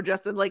should know,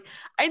 Justin? Like,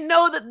 I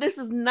know that this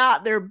is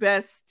not their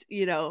best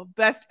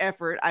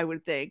effort, I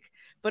would think,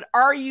 but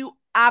are you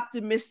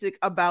optimistic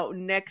about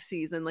next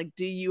season? Like,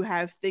 do you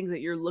have things that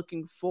you're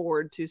looking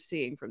forward to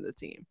seeing from the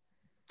team?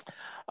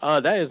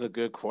 That is a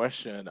good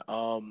question.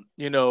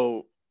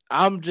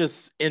 I'm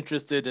just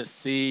interested to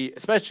see,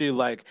 especially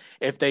like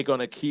if they're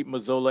gonna keep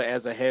Mazzola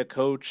as a head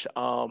coach.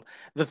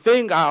 The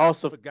thing I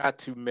also forgot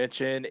to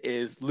mention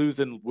is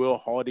losing Will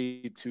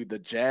Hardy to the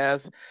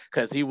Jazz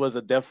because he was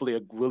definitely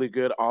a really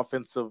good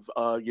offensive,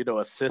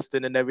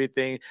 assistant and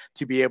everything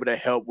to be able to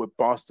help with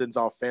Boston's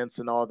offense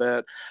and all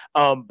that.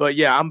 But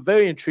yeah, I'm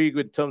very intrigued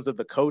in terms of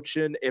the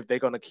coaching. If they're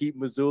gonna keep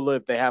Mazzola,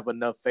 if they have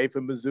enough faith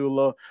in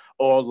Mazzola,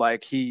 or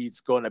like he's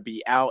going to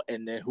be out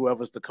and then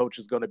whoever's the coach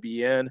is going to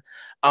be in.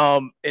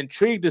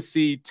 Intrigued to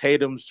see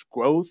Tatum's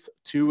growth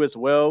too as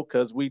well,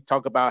 because we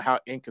talk about how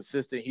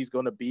inconsistent he's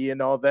going to be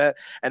and all that.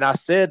 And I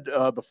said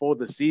before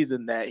the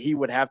season that he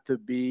would have to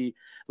be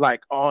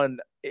like on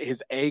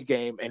his A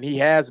game, and he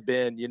has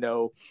been,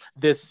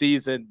 this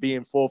season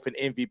being fourth in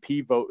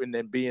MVP vote and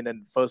then being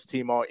in first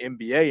team all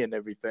NBA and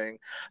everything.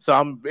 So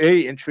I'm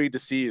very intrigued to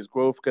see his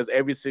growth because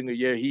every single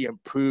year he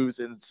improves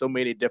in so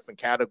many different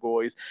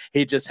categories.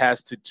 He just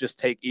has to just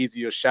take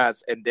easier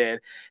shots, and then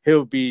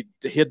he'll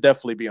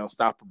definitely be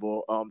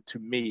unstoppable. To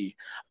me,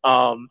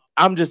 I'm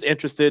just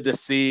interested to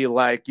see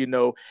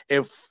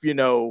if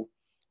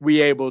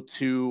we able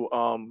to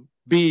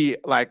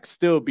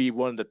still be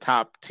one of the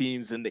top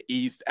teams in the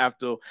East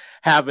after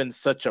having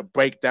such a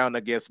breakdown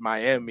against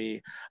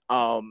Miami.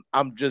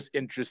 I'm just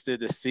interested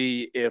to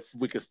see if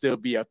we could still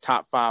be a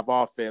top 5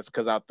 offense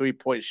because our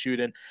 3-point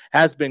shooting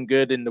has been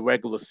good in the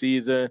regular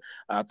season.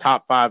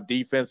 Top 5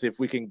 defense, if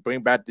we can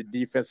bring back the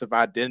defensive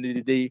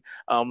identity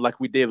like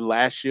we did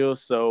last year.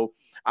 So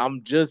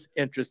I'm just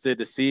interested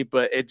to see,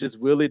 but it just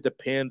really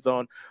depends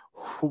on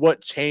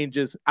what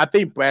changes. I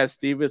think Brad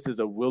Stevens is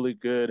a really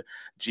good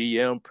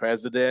GM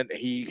president.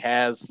 He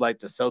has like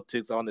the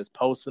Celtics on his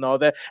post and all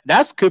that.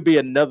 That could be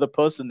another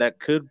person that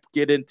could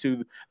get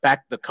into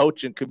back the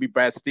coaching, could be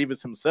Brad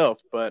Stevens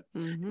himself, but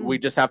we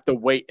just have to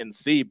wait and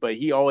see. But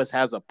he always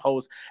has a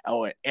post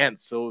or an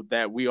answer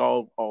that we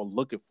all are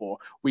looking for.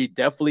 We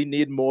definitely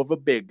need more of a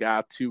big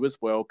guy too as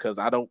well, because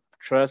I don't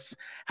trust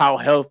how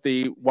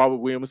healthy Robert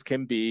Williams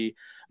can be.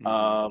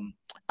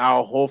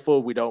 Al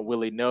Horford, we don't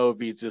really know if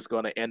he's just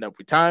going to end up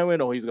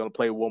retiring or he's going to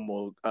play one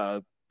more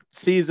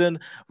season.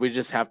 We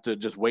just have to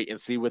just wait and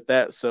see with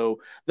that.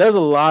 So there's a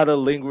lot of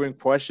lingering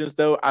questions,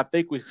 though. I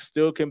think we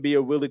still can be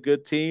a really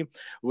good team.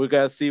 We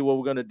got to see what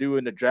we're going to do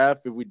in the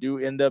draft. If we do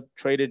end up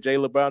trading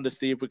Jaylen Brown to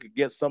see if we could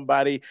get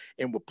somebody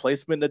in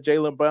replacement of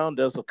Jaylen Brown,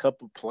 there's a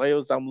couple of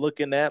players I'm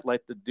looking at,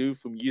 like the dude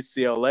from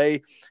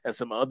UCLA and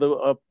some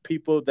other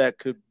people that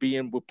could be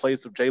in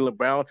replace of Jaylen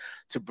Brown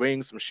to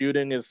bring some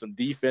shooting and some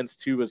defense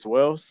too as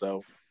well.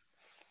 So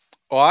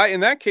well, in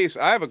that case,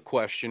 I have a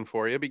question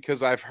for you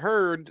because I've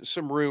heard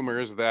some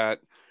rumors that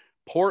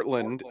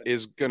Portland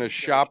is going to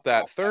shop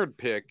that 3rd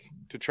pick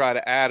to try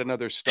to add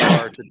another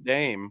star to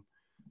Dame.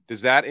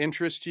 Does that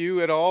interest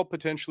you at all?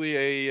 Potentially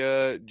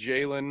a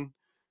Jaylen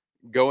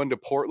going to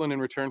Portland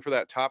in return for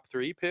that top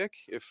 3 pick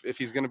if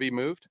he's going to be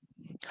moved?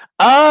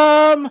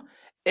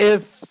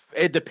 If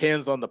it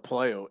depends on the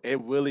player,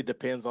 it really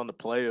depends on the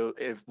player.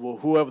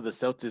 Whoever the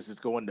Celtics is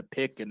going to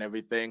pick and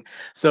everything.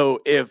 So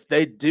if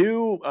they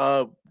do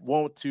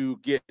want to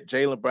get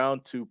Jaylen Brown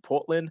to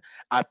Portland,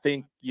 I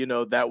think,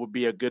 that would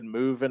be a good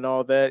move and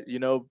all that,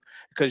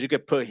 because you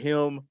could put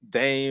him,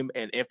 Dame,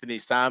 and Anthony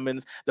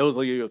Simons. Those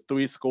are your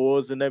three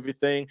scores and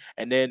everything.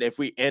 And then if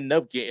we end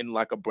up getting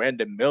like a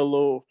Brandon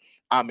Miller,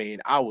 I mean,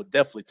 I would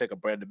definitely take a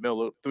Brandon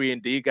Miller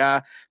 3-and-D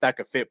guy that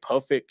could fit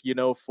perfect,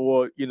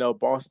 for,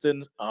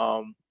 Boston.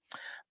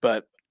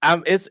 But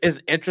it's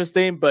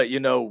interesting, but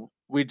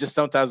we just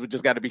got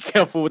to be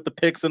careful with the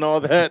picks and all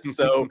that.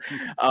 So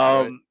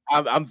Right.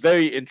 I'm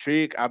very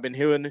intrigued. I've been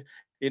hearing,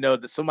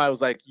 that somebody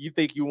was like, you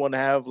think you want to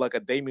have like a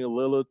Damian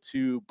Lillard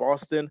to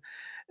Boston?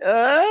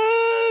 Yeah,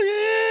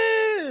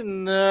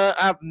 no,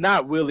 I'm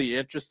not really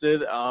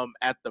interested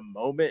at the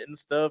moment and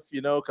stuff,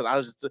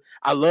 because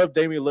I love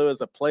Damian Lillard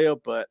as a player,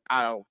 but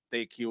I don't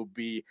think he'll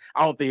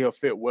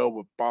fit well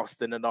with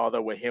Boston and all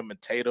that with him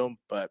and Tatum.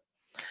 But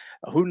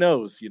who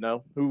knows,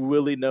 who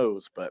really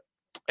knows? But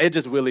it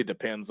just really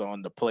depends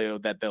on the player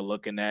that they're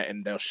looking at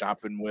and they're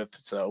shopping with.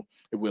 So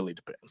it really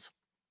depends.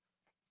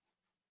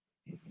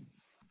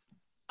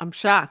 I'm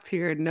shocked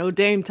here. No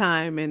Dame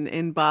time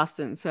in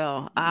Boston.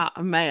 So,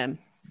 man.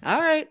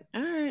 All right.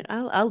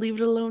 I'll leave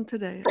it alone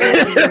today.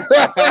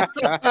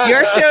 It's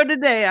your show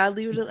today. I'll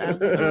leave it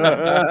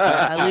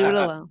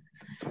alone.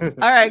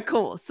 All right,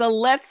 cool. So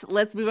let's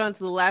move on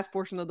to the last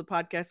portion of the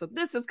podcast. So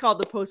this is called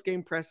the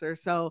post-game presser.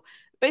 So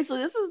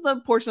basically, this is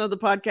the portion of the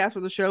podcast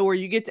or the show where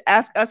you get to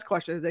ask us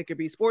questions. They could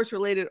be sports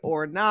related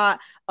or not,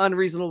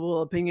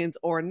 unreasonable opinions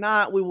or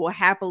not. We will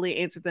happily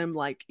answer them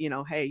like,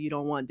 hey, you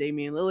don't want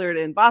Damian Lillard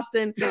in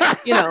Boston.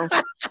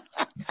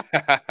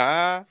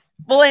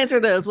 We'll answer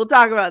those. We'll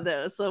talk about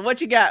those. So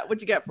what you got?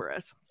 What you got for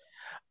us?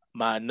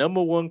 My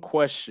number one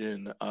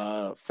question,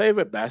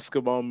 favorite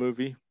basketball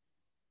movie?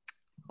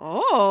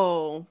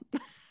 Oh,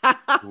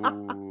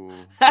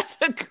 that's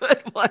a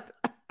good one.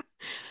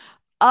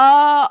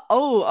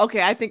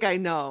 Okay. I think I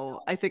know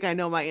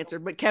my answer,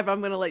 but Kev, I'm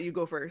going to let you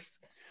go first.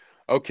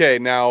 Okay.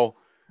 Now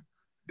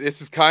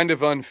this is kind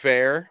of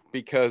unfair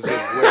because of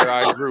where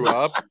I grew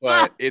up,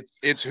 but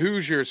it's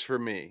Hoosiers for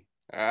me.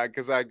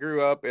 Because I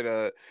grew up in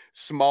a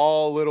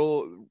small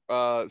little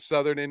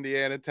southern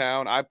Indiana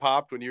town. I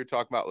popped when you were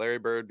talking about Larry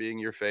Bird being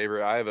your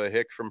favorite. I have a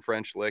Hick from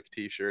French Lick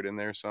t-shirt in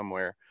there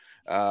somewhere.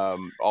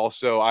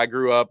 Also, I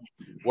grew up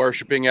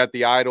worshiping at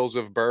the idols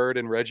of Bird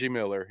and Reggie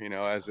Miller,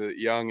 as a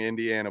young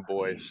Indiana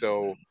boy.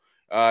 So,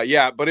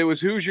 but it was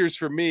Hoosiers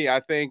for me.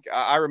 I think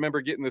I remember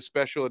getting the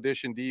special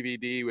edition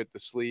DVD with the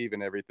sleeve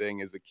and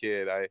everything as a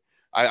kid.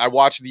 I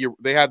watched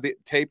they had the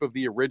tape of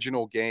the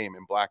original game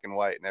in black and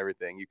white and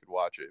everything. You could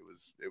watch it.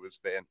 It was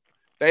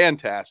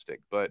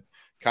fantastic, but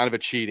kind of a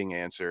cheating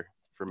answer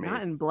for me.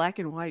 Not in black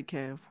and white,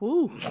 Kev.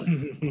 Ooh.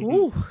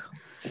 Ooh.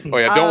 Oh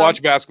yeah, don't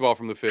watch basketball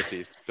from the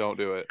 50s. Don't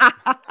do it.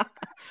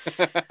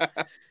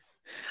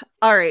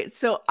 All right,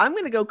 so I'm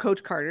gonna go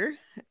Coach Carter.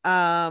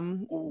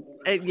 I'm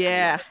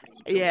gonna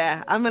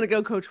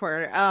go Coach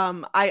Carter.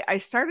 I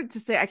started to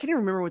say I can't even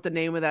remember what the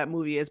name of that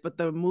movie is, but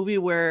the movie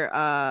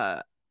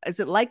where is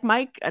it Like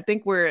Mike? I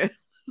think where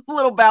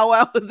Little Bow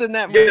Wow was in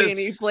that movie, and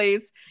he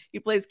plays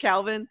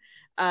Calvin.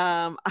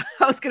 I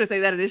was gonna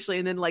say that initially,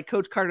 and then like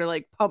Coach Carter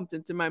like pumped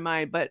into my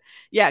mind. But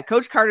yeah,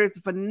 Coach Carter is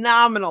a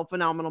phenomenal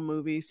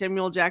movie.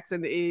 Samuel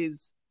Jackson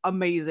is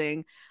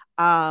amazing.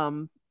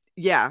 That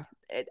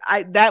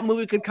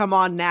movie could come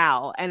on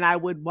now, and I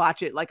would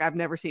watch it like I've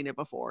never seen it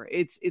before.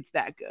 It's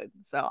that good.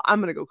 So I'm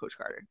gonna go Coach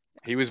Carter.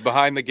 He was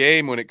behind the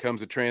game when it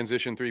comes to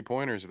transition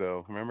 3-pointers,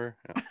 though. Remember?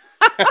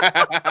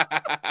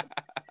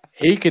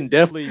 He can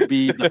definitely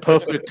be the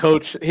perfect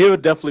coach. He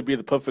would definitely be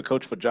the perfect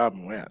coach for Ja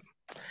Morant.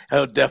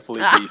 He'll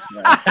definitely be.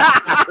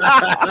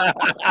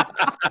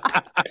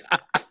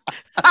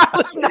 I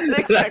was not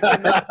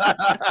expecting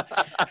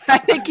that. I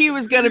think he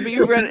was going to be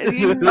running.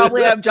 He would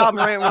probably have Ja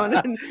Morant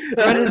running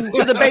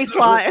to the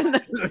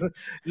baseline.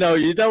 No,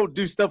 you don't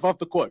do stuff off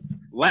the court.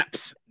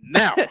 Laps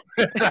now.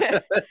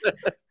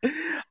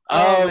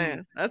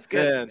 Man, that's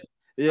good. Man,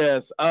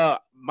 yes.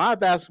 My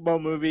basketball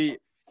movie.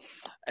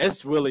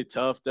 It's really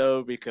tough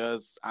though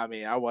because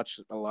I watch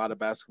a lot of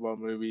basketball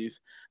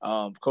movies.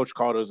 Coach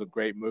Carter's a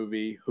great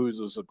movie.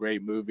 Hoosiers a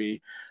great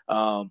movie.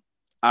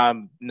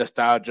 I'm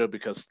nostalgia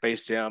because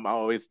Space Jam. I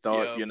always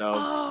thought the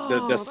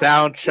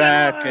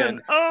soundtrack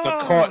and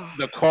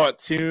the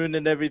cartoon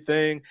and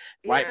everything.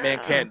 White Man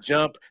Can't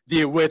Jump,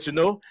 the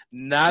original,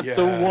 not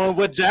the one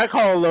with Jack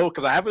Harlow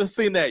because I haven't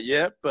seen that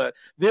yet. But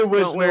the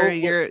original. Don't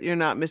worry, you're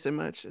not missing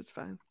much. It's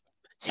fine.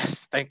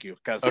 Yes, thank you.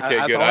 Okay,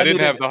 good. I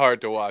didn't have the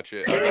heart to watch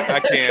it. I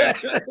can't.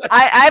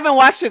 I haven't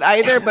watched it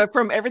either, but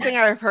from everything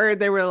I've heard,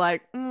 they were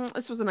like,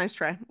 "This was a nice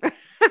try."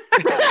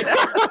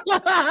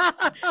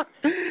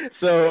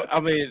 So,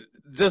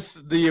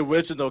 just the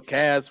original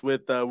cast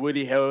with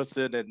Woody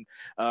Harrelson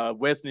and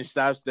Wesley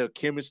Snipes, their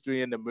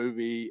chemistry in the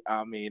movie.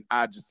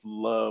 I just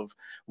love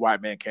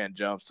White Man Can't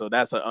Jump. So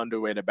that's an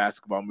underrated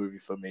basketball movie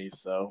for me.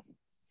 So,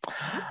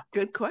 that's a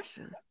good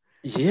question.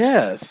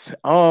 Yes.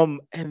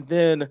 And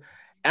then.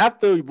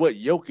 After what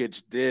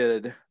Jokic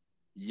did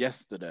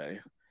yesterday,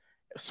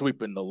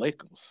 sweeping the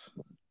Lakers,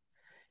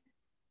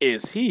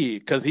 is he,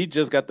 because he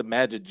just got the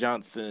Magic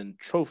Johnson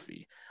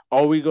trophy.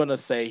 Are we gonna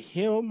say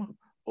him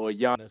or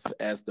Giannis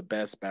as the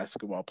best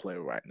basketball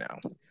player right now?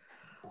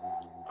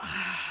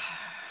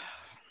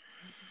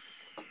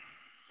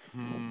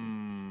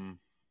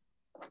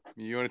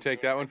 You want to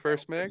take that one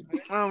first, Meg?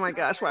 Oh my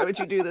gosh, why would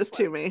you do this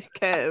to me,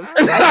 Kev?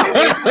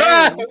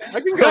 I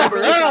can go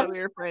first.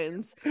 We're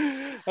friends.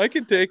 I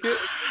can take it.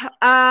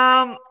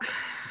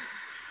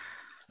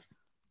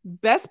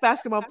 Best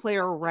basketball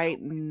player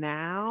right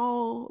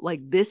now,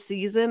 like this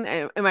season.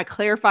 Am I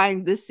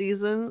clarifying this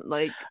season?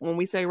 Like when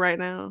we say right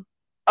now?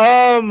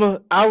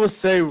 I would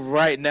say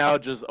right now,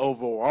 just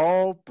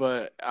overall,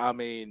 but I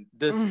mean,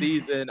 this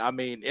season, I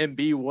mean,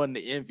 MB won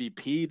the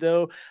MVP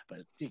though,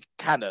 but he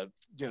kind of,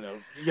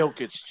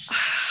 Jokic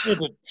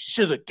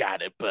should have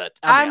got it, but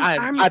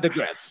I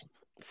digress.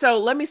 So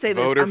let me say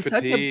Voter this: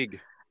 fatigue.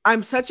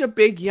 I'm such a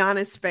big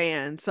Giannis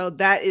fan, so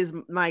that is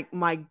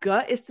my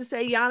gut is to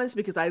say Giannis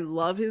because I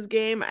love his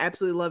game. I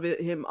absolutely love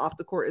him off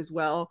the court as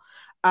well.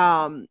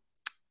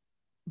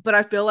 But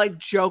I feel like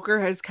Joker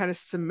has kind of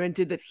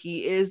cemented that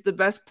he is the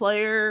best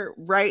player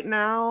right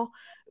now,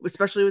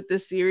 especially with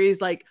this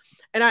series. Like,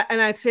 and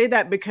I say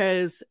that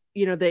because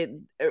I don't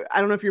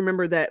know if you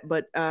remember that,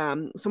 but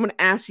someone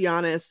asked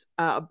Giannis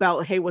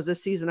about, hey, was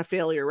this season a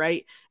failure,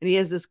 right? And he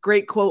has this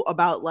great quote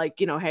about like,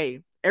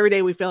 hey, every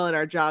day we fail at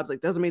our jobs.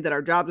 Like, doesn't mean that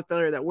our job's a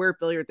failure, that we're a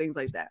failure, things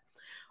like that.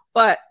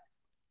 But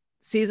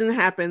season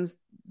happens,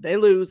 they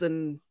lose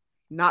in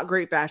not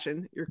great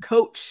fashion. Your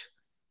coach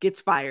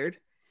gets fired.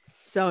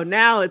 So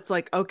now it's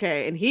like,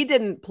 okay, and he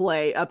didn't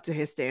play up to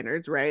his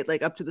standards, right?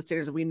 Like up to the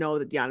standards that we know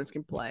that Giannis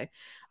can play.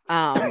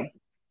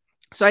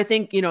 So I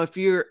think,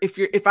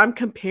 if I'm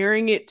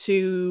comparing it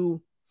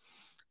to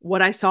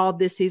what I saw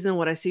this season,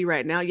 what I see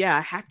right now, yeah,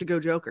 I have to go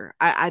Joker.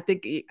 I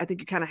think you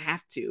kind of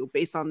have to,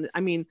 based on,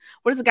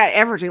 what is the guy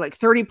averaging? Like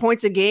 30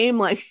 points a game?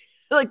 Like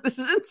this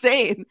is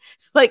insane.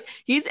 Like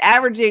he's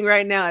averaging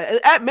right now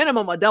at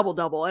minimum a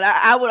double-double. And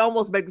I would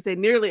almost beg to say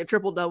nearly a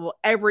triple-double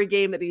every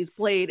game that he's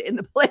played in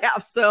the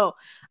playoffs. So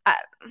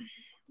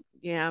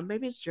yeah,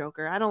 maybe it's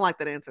Joker. I don't like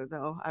that answer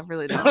though. I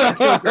really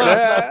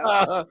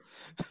don't.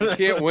 You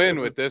can't win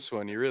with this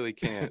one. You really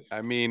can't.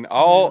 I mean,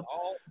 I'll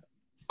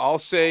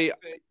say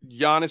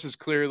Giannis is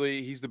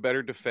clearly, he's the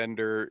better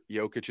defender.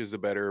 Jokic is the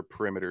better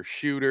perimeter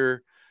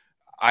shooter.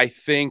 I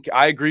think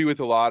I agree with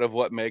a lot of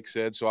what Meg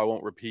said, so I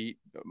won't repeat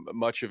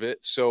much of it.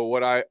 So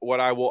what I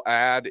will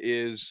add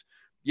is,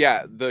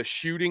 yeah, the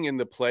shooting and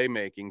the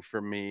playmaking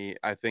for me,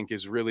 I think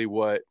is really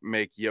what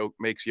makes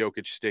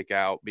Jokic stick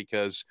out,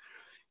 because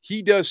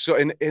he does so.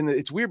 And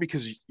it's weird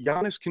because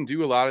Giannis can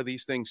do a lot of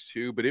these things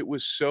too, but it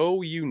was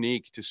so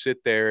unique to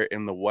sit there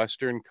in the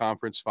Western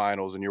Conference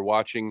Finals and you're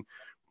watching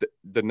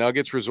the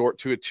Nuggets resort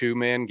to a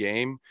two-man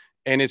game,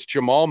 and it's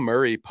Jamal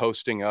Murray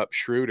posting up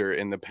Schroeder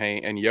in the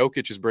paint, and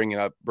Jokic is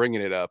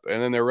bringing it up,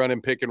 and then they're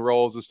running pick and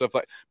rolls and stuff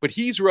but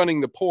he's running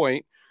the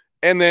point,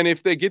 and then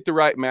if they get the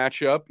right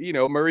matchup,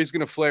 Murray's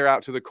going to flare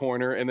out to the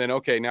corner, and then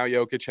okay, now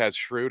Jokic has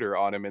Schroeder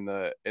on him in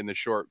the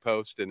short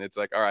post, and it's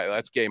like, all right,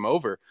 that's game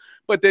over.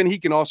 But then he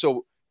can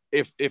also,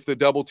 if the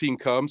double team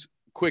comes,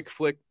 quick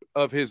flick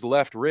of his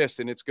left wrist,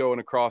 and it's going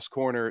across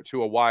corner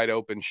to a wide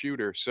open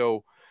shooter.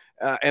 So.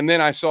 And then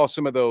I saw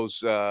some of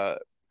those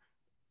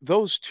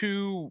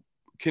two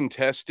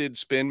contested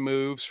spin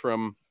moves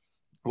from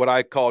what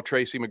I call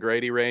Tracy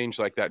McGrady range,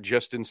 like that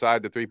just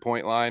inside the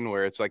 3-point line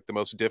where it's like the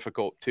most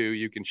difficult two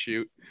you can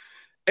shoot.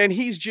 And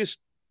he's just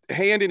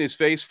hand in his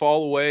face,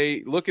 fall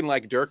away, looking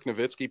like Dirk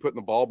Nowitzki putting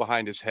the ball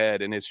behind his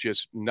head, and it's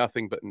just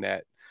nothing but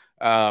net.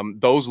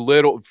 Those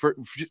little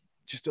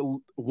just a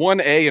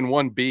 1A and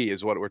 1B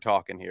is what we're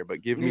talking here.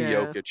 But give me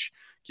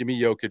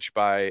Jokic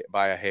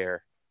by a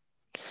hair.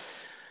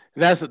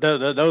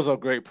 Those are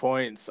great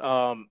points.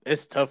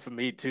 It's tough for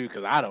me too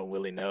because I don't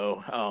really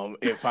know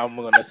if I'm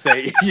gonna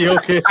say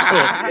Jokic.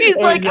 He's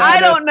like, I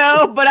don't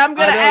know, but I'm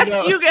gonna ask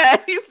you guys.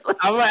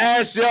 I'm gonna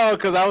ask y'all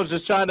because I was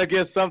just trying to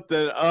get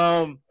something.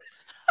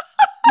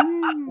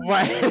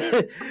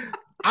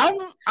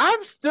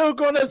 I'm still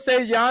gonna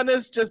say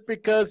Giannis just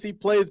because he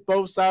plays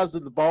both sides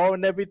of the ball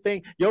and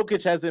everything.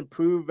 Jokic has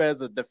improved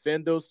as a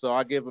defender, so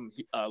I give him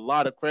a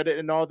lot of credit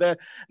and all that.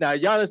 Now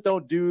Giannis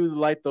don't do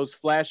like those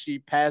flashy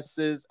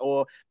passes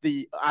or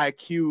the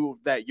IQ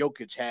that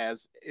Jokic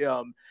has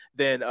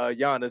than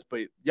Giannis,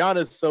 but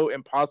Giannis is so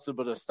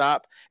impossible to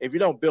stop. If you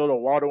don't build a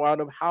wall around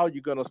him, how are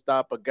you gonna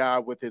stop a guy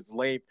with his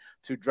length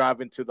to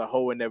drive into the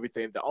hole and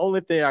everything? The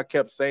only thing I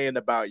kept saying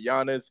about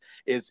Giannis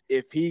is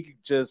if he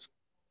just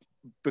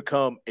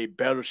become a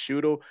better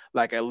shooter,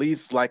 like at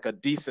least like a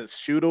decent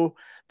shooter,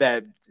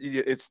 that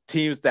it's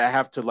teams that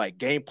have to like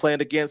game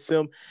plan against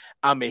him.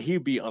 I mean,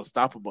 he'd be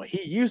unstoppable.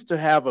 He used to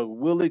have a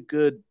really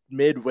good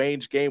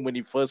mid-range game when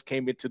he first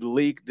came into the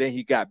league. Then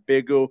he got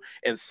bigger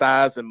in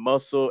size and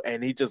muscle,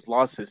 and he just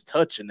lost his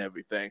touch and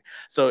everything.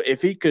 So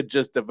if he could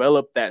just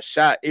develop that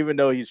shot, even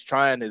though he's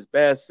trying his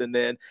best, and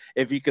then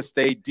if he could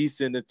stay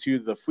decent into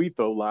the free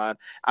throw line,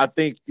 I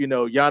think,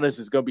 Giannis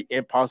is going to be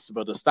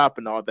impossible to stop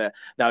and all that.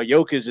 Now,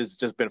 Jokic has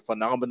just been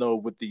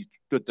phenomenal with the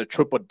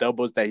triple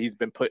doubles that he's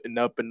been putting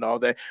up and all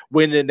that,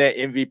 winning that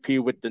MVP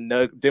with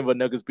the Denver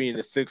Nuggets being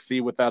the 6th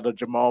seed without a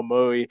Jamal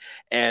Murray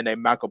and a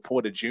Michael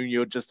Porter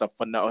Jr. Just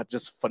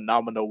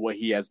phenomenal what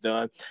he has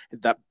done.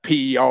 That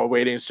PER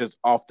rating is just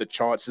off the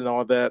charts and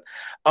all that.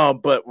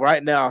 But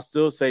right now, I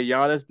still say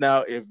Giannis.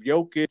 Now, if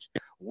Jokic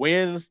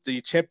wins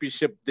the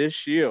championship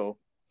this year,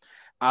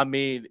 I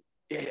mean,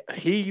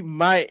 he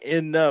might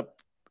end up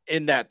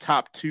in that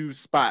top 2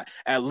 spot,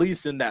 at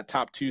least in that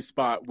top 2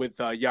 spot with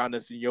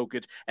Giannis and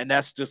Jokic, and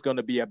that's just going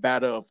to be a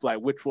battle of like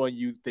which one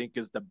you think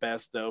is the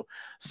best, though.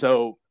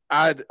 So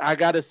I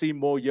got to see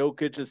more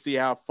Jokic to see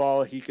how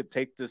far he could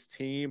take this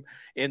team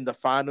in the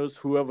finals,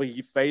 whoever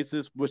he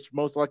faces, which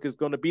most likely is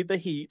going to be the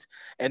Heat,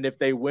 and if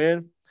they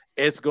win,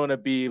 it's going to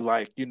be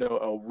like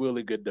a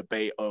really good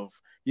debate of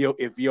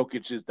if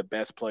Jokic is the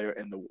best player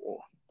in the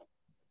world.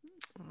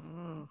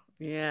 Oh,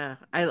 yeah,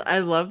 I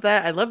love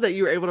that. I love that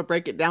you were able to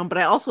break it down, but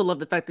I also love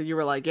the fact that you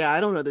were like, yeah, I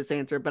don't know this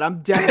answer, but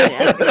I'm definitely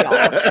asking y'all.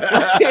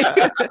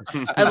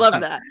 I love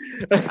that.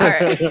 All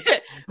right.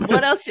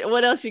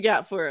 What else you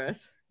got for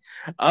us?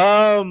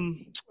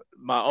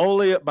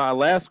 My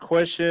last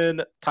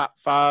question, top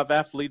 5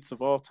 athletes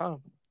of all time.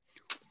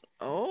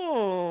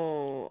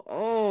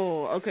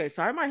 Okay.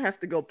 So I might have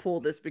to go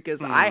pull this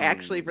because I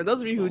actually, for those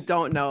of you who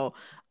don't know,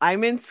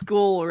 I'm in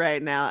school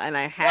right now and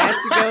I had to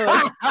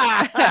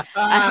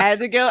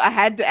go. I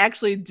had to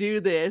actually do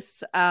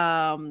this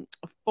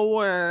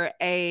for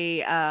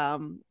a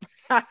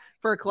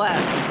for a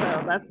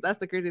class. So that's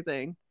the crazy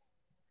thing.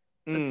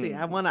 Let's see.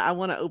 I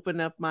wanna open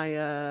up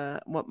my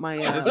my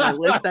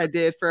list I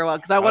did for a while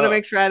because I want to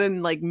make sure I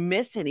didn't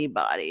miss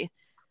anybody.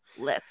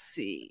 Let's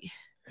see.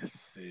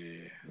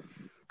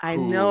 I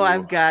know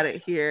I've got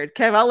it here.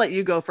 Kev, I'll let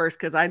you go first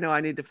because I know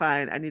I need to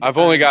find. I've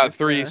only got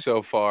 3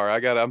 so far.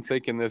 I'm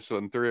thinking this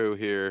one through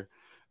here.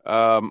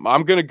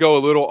 I'm gonna go a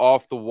little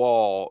off the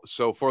wall.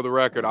 So for the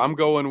record, I'm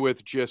going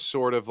with just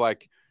sort of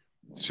like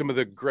some of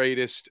the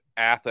greatest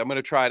athletes. I'm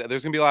gonna try it.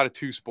 There's gonna be a lot of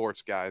 2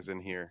 sports guys in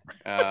here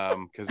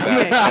because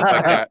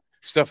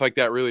stuff like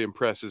that really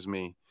impresses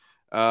me.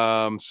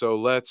 So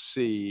let's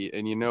see.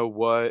 And you know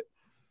what?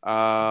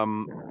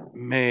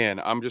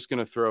 Man, I'm just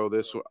gonna throw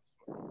this one.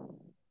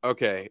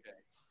 Okay.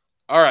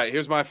 All right.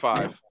 Here's my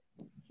 5.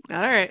 All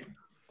right.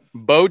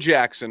 Bo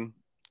Jackson,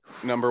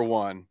 number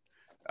 1.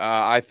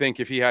 I think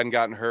if he hadn't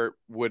gotten hurt,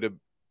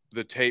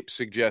 the tape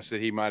suggests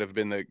that he might have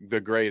been the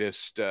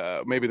greatest,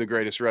 maybe the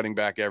greatest running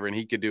back ever, and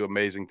he could do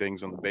amazing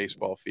things on the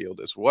baseball field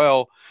as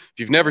well. If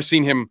you've never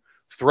seen him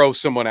throw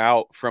someone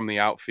out from the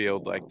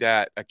outfield like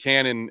that, a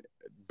cannon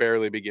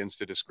barely begins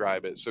to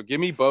describe it. So give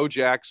me Bo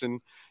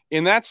Jackson.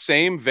 In that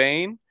same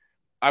vein,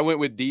 I went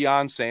with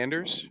Deion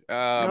Sanders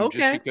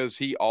just because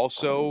he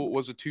also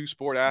was a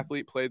 2-sport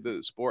athlete, played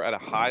the sport at a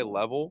high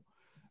level.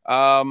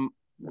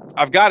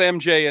 I've got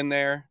MJ in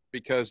there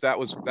because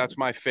that's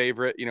my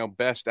favorite,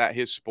 best at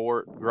his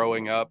sport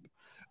growing up.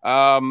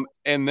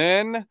 And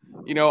then,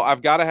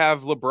 I've got to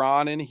have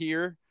LeBron in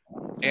here.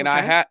 And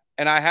I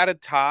had a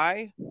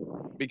tie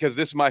because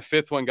this is my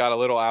 5th one, got a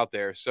little out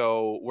there.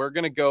 So we're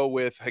going to go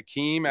with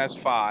Hakeem as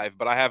 5,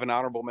 but I have an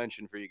honorable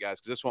mention for you guys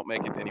because this won't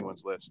make it to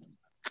anyone's list.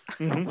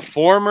 Mm-hmm.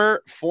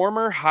 Former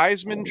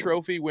Heisman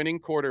Trophy winning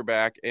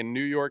quarterback and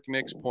New York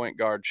Knicks point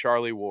guard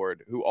Charlie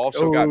Ward, who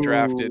also got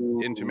drafted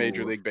into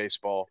Major League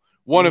Baseball.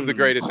 One of the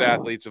greatest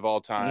athletes of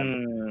all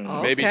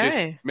time.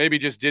 Maybe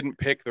just didn't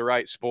pick the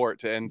right sport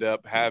to end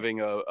up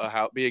having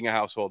being a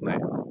household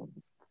name.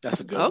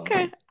 That's a good one.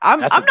 Okay. I'm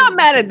not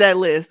mad at that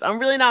list. I'm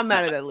really not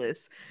mad at that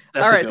list.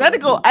 All right, so I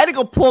had to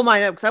go pull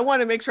mine up because I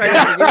wanted to make sure I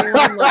didn't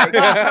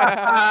forget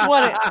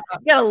anyone.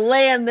 Gotta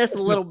land this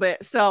a little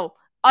bit. So,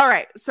 all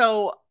right.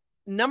 So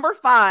number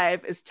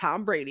 5 is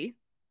Tom Brady.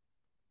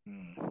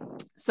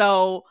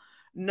 So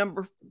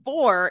number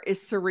 4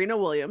 is Serena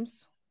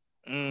Williams.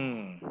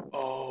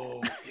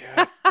 Oh,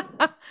 yeah.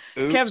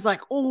 Kev's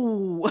like,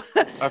 ooh.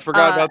 I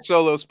forgot about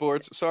solo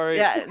sports. Sorry.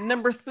 Yeah.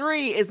 Number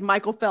 3 is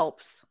Michael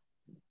Phelps.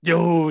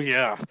 Oh,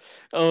 yeah.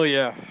 Oh,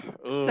 yeah.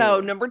 Ooh.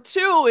 So number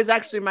 2 is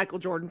actually Michael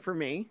Jordan for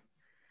me.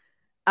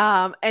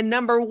 And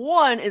number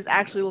 1 is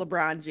actually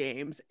LeBron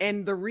James.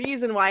 And the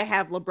reason why I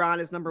have LeBron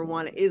as number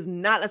 1 is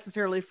not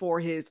necessarily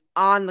for his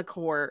on the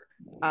court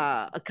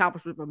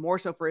accomplishments, but more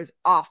so for his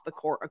off the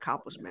court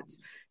accomplishments.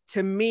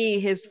 To me,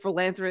 his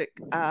philanthropic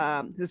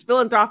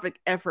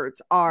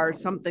efforts are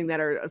something that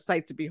are a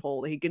sight to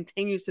behold. He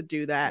continues to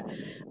do that.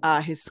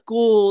 His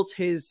schools,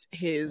 his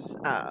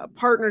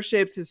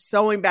partnerships, his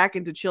sewing back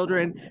into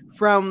children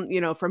from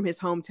his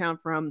hometown,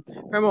 from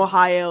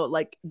Ohio,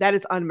 like that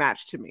is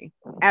unmatched to me.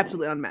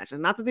 Absolutely unmatched.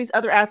 And not that these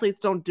other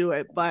athletes don't do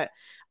it, but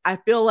I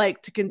feel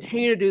like to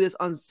continue to do this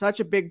on such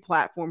a big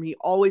platform, he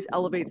always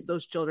elevates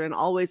those children,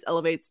 always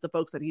elevates the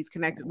folks that he's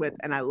connected with.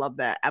 And I love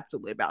that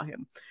absolutely about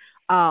him.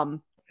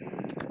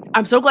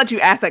 I'm so glad you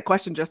asked that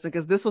question, Justin,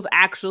 because this was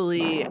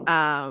actually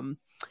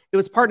it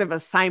was part of an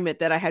assignment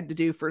that I had to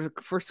do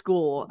for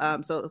school.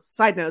 So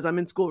side note, I'm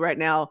in school right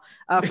now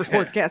for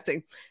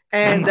sportscasting.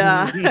 And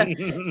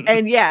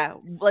and yeah,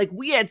 like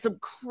we had some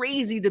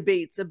crazy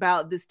debates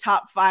about this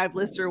top 5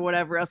 list or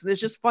whatever else. And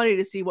it's just funny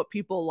to see what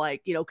people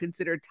like,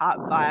 consider top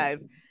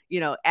 5,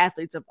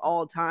 athletes of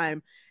all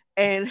time.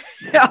 And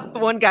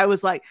one guy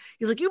was like,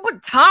 he's like, you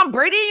put Tom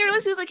Brady in your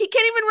list? He's like, he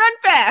can't even run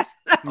fast.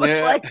 And I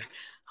was like,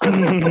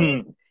 but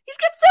he's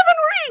got 7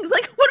 rings.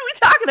 Like, what are we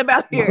talking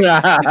about here?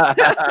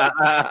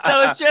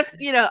 So it's just,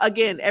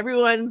 again,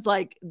 everyone's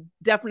like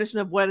definition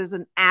of what is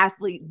an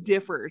athlete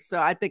differs. So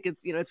I think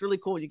it's, it's really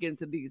cool when you get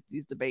into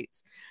these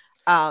debates.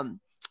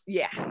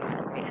 Yeah.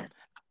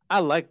 I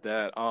like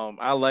that.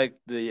 I like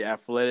the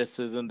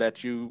athleticism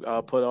that you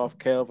put off,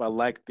 Kev. I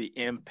like the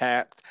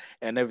impact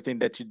and everything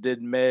that you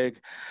did,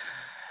 Meg.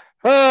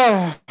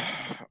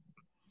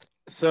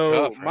 So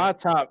tough,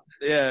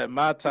 right?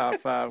 my top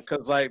 5,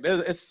 because like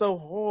it's so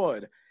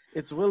hard.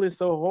 It's really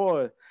so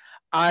hard.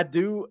 I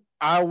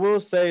will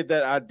say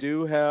that I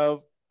do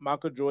have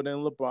Michael Jordan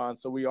and LeBron,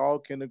 so we all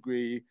can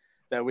agree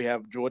that we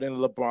have Jordan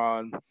and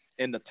LeBron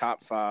in the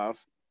top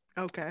 5.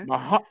 Okay.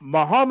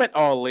 Muhammad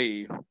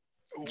Ali,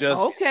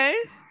 just okay.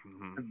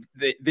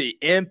 the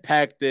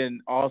impact,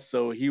 and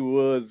also he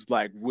was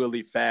like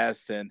really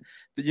fast, and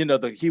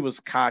he was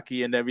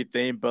cocky and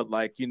everything, but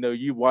like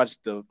you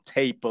watch the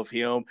tape of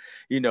him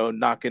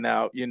knocking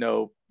out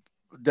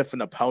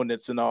different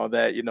opponents and all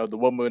that, the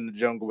Woman in the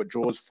Jungle with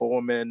George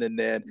Foreman, and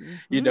then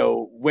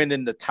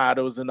winning the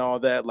titles and all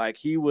that. Like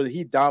he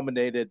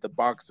dominated the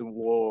boxing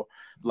war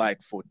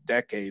like for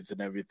decades and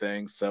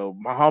everything. So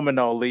Muhammad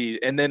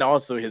Ali, and then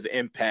also his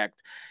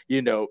impact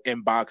in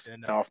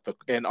boxing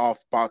and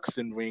off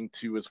boxing ring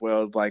too as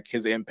well. Like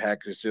his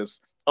impact is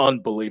just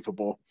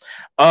unbelievable.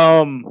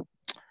 Bo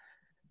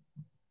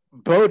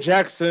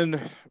Jackson,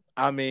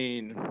 I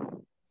mean,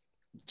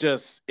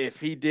 just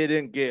if he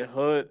didn't get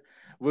hurt,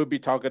 we'll be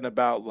talking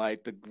about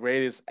like the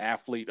greatest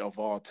athlete of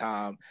all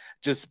time.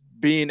 Just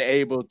being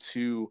able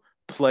to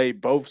play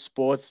both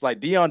sports, like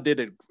Dion did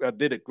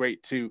it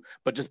great too,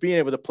 but just being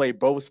able to play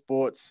both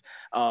sports,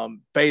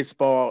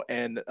 baseball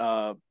and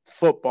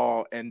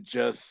football, and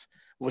just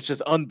was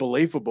just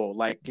unbelievable.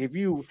 Like if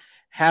you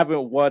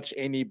haven't watched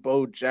any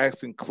Bo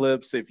Jackson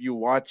clips, if you're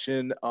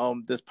watching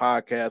this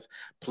podcast,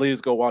 please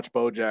go watch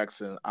Bo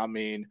Jackson. I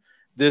mean,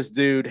 this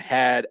dude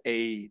had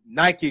a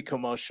Nike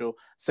commercial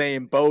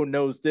saying Bo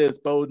knows this,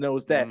 Bo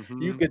knows that.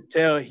 You could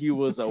tell he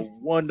was a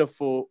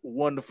wonderful,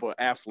 wonderful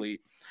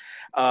athlete.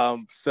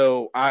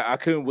 So I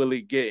couldn't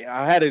really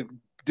I had to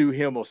do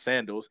him or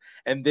sandals.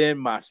 And then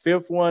my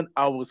 5th one,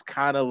 I was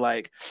kind of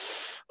like,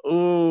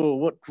 oh,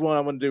 what one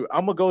I'm gonna do?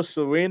 I'm gonna go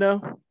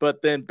Serena,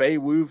 but then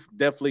Babe Ruth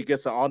definitely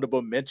gets an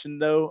honorable mention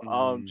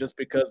though, just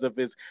because of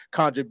his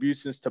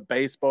contributions to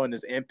baseball and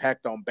his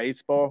impact on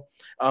baseball.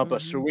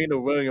 But Serena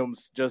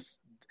Williams,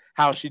 just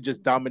how she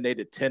just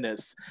dominated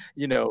tennis,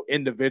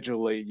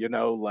 individually,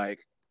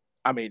 like.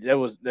 I mean,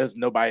 there's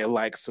nobody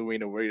like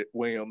Serena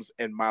Williams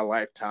in my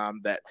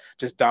lifetime that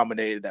just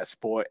dominated that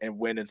sport and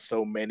winning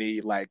so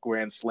many like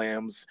Grand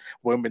Slams,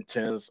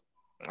 Wimbledons.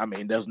 I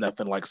mean, there's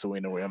nothing like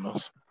Serena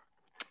Williams.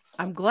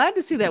 I'm glad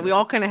to see that we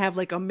all kind of have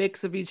like a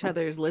mix of each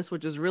other's list,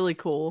 which is really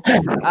cool.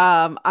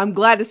 I'm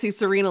glad to see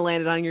Serena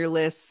landed on your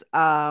list.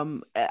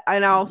 And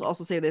I'll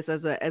also say this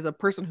as a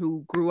person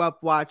who grew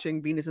up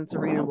watching Venus and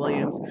Serena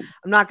Williams.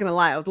 I'm not gonna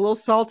lie, I was a little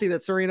salty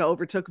that Serena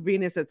overtook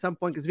Venus at some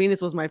point because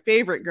Venus was my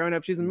favorite growing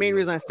up. She's the main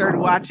reason I started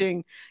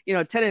watching,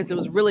 tennis. It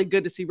was really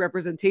good to see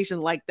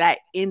representation like that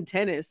in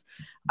tennis.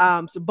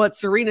 But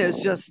Serena is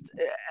just.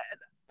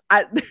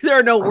 There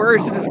are no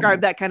words to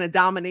describe that kind of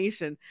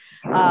domination.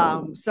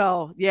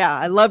 So yeah,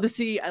 I love to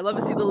see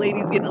the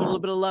ladies getting a little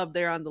bit of love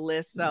there on the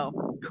list. So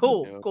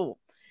cool.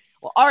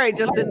 Well, all right,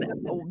 Justin,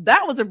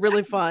 that was a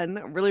really fun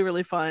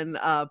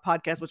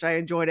podcast, which I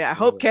enjoyed it. I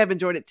hope Kev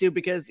enjoyed it too,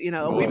 because we've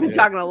been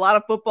talking a lot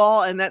of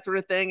football and that sort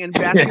of thing, and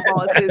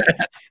basketball is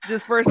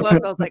his first love.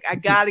 So I was like, I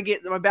got to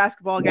get my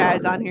basketball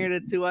guys on here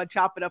to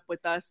chop it up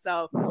with us.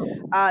 So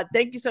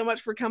thank you so much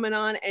for coming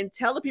on, and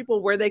tell the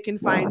people where they can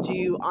find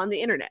you on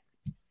the internet.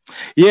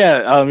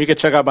 Yeah, you can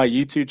check out my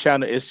YouTube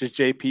channel. It's just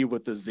JP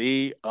with the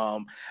Z.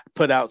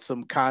 Put out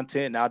some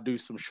content, and I'll do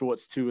some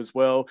shorts too as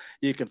well.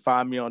 You can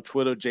find me on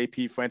Twitter,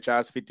 JP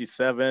Franchise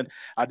 57.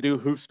 I do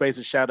Hoop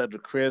Spaces. Shout out to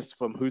Chris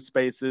from Hoop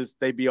Spaces.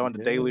 They be on the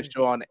Daily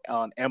Show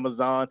on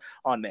Amazon,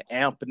 on the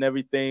AMP and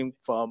everything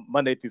from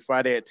Monday through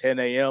Friday at 10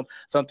 a.m.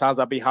 Sometimes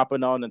I'll be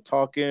hopping on and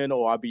talking,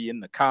 or I'll be in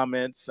the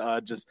comments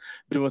just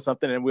doing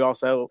something. And they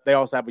also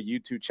have a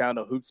YouTube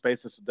channel, Hoop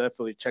Spaces, so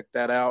definitely check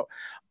that out.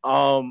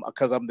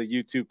 Because I'm the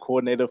YouTube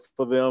coordinator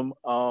for them.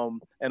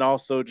 And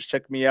also just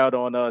check me out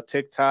on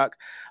TikTok.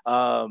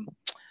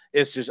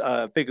 It's just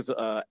I think it's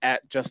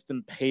at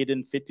Justin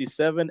Paden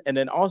 57, and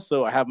then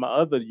also I have my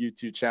other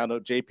YouTube channel,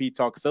 JP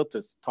Talk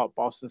Celtics, Talk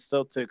Boston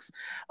Celtics,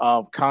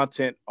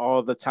 content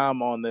all the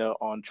time on there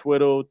on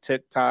Twitter,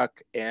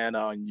 TikTok, and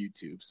on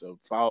YouTube. So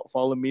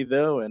follow me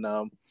there,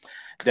 and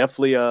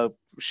definitely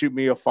shoot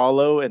me a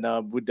follow,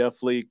 and we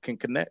definitely can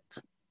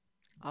connect.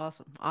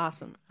 Awesome. All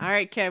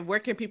right, Kev, where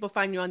can people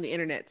find you on the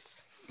internets?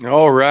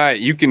 All right.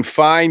 You can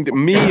find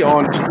me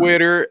on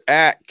Twitter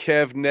at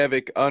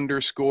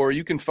KevNevick_.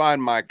 You can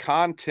find my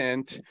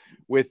content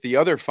with the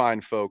other fine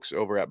folks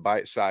over at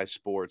Bite Size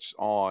Sports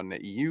on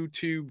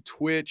YouTube,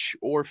 Twitch,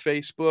 or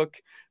Facebook.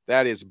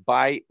 That is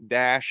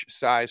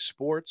Bite-Size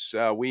Sports.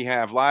 We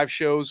have live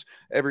shows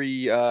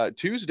every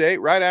Tuesday,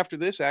 right after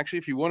this. Actually,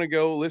 if you want to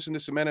go listen to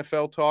some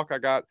NFL talk, I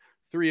got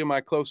 3 of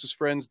my closest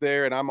friends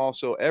there. And I'm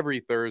also every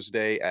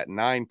Thursday at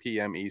 9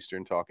 p.m.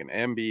 Eastern talking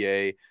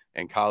NBA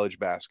and college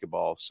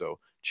basketball. So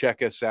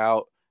check us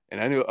out.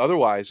 And I know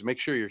otherwise, make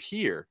sure you're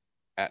here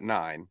at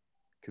 9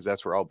 because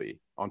that's where I'll be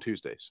on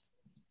Tuesdays.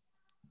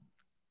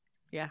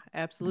 Yeah,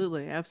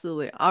 absolutely.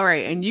 All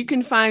right. And you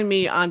can find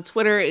me on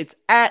Twitter. It's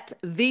at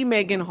the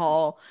Megan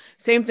Hall.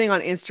 Same thing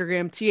on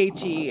Instagram,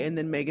 THE, and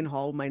then Megan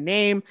Hall, my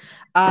name.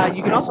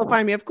 You can also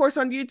find me, of course,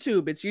 on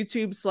YouTube. It's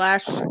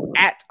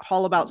YouTube/at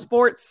Hall About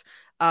Sports.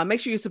 Make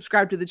sure you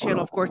subscribe to the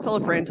channel. Of course, tell a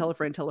friend.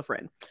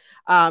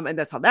 And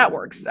that's how that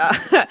works.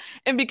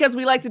 And because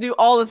we like to do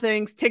all the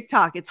things,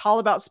 TikTok, it's Hall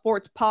About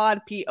Sports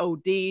Pod,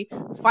 POD.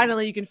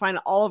 Finally, you can find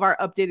all of our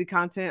updated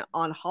content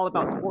on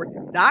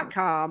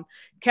hallaboutsports.com.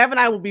 Kev and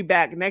I will be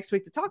back next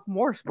week to talk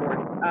more sports.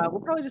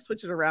 We'll probably just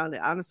switch it around.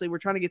 Honestly, we're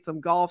trying to get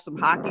some golf, some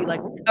hockey,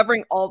 like we're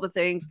covering all the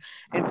things.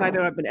 And so I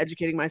know I've been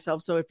educating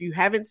myself. So if you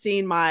haven't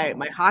seen my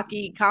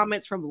hockey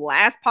comments from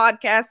last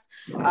podcast,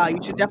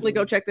 you should definitely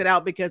go check that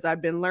out because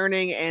I've been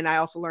learning. And I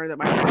also learned that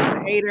my friend is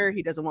a hater.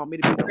 He doesn't want me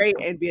to be great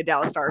and be a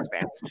Dallas Stars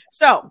fan.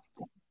 So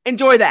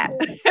enjoy that.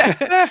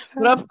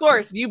 But of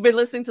course, you've been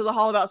listening to the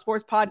Hall About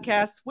Sports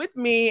podcast with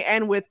me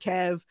and with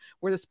Kev,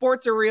 where the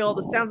sports are real,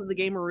 the sounds of the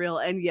game are real,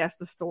 and yes,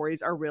 the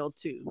stories are real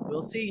too.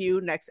 We'll see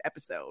you next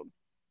episode.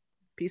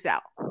 Peace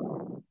out.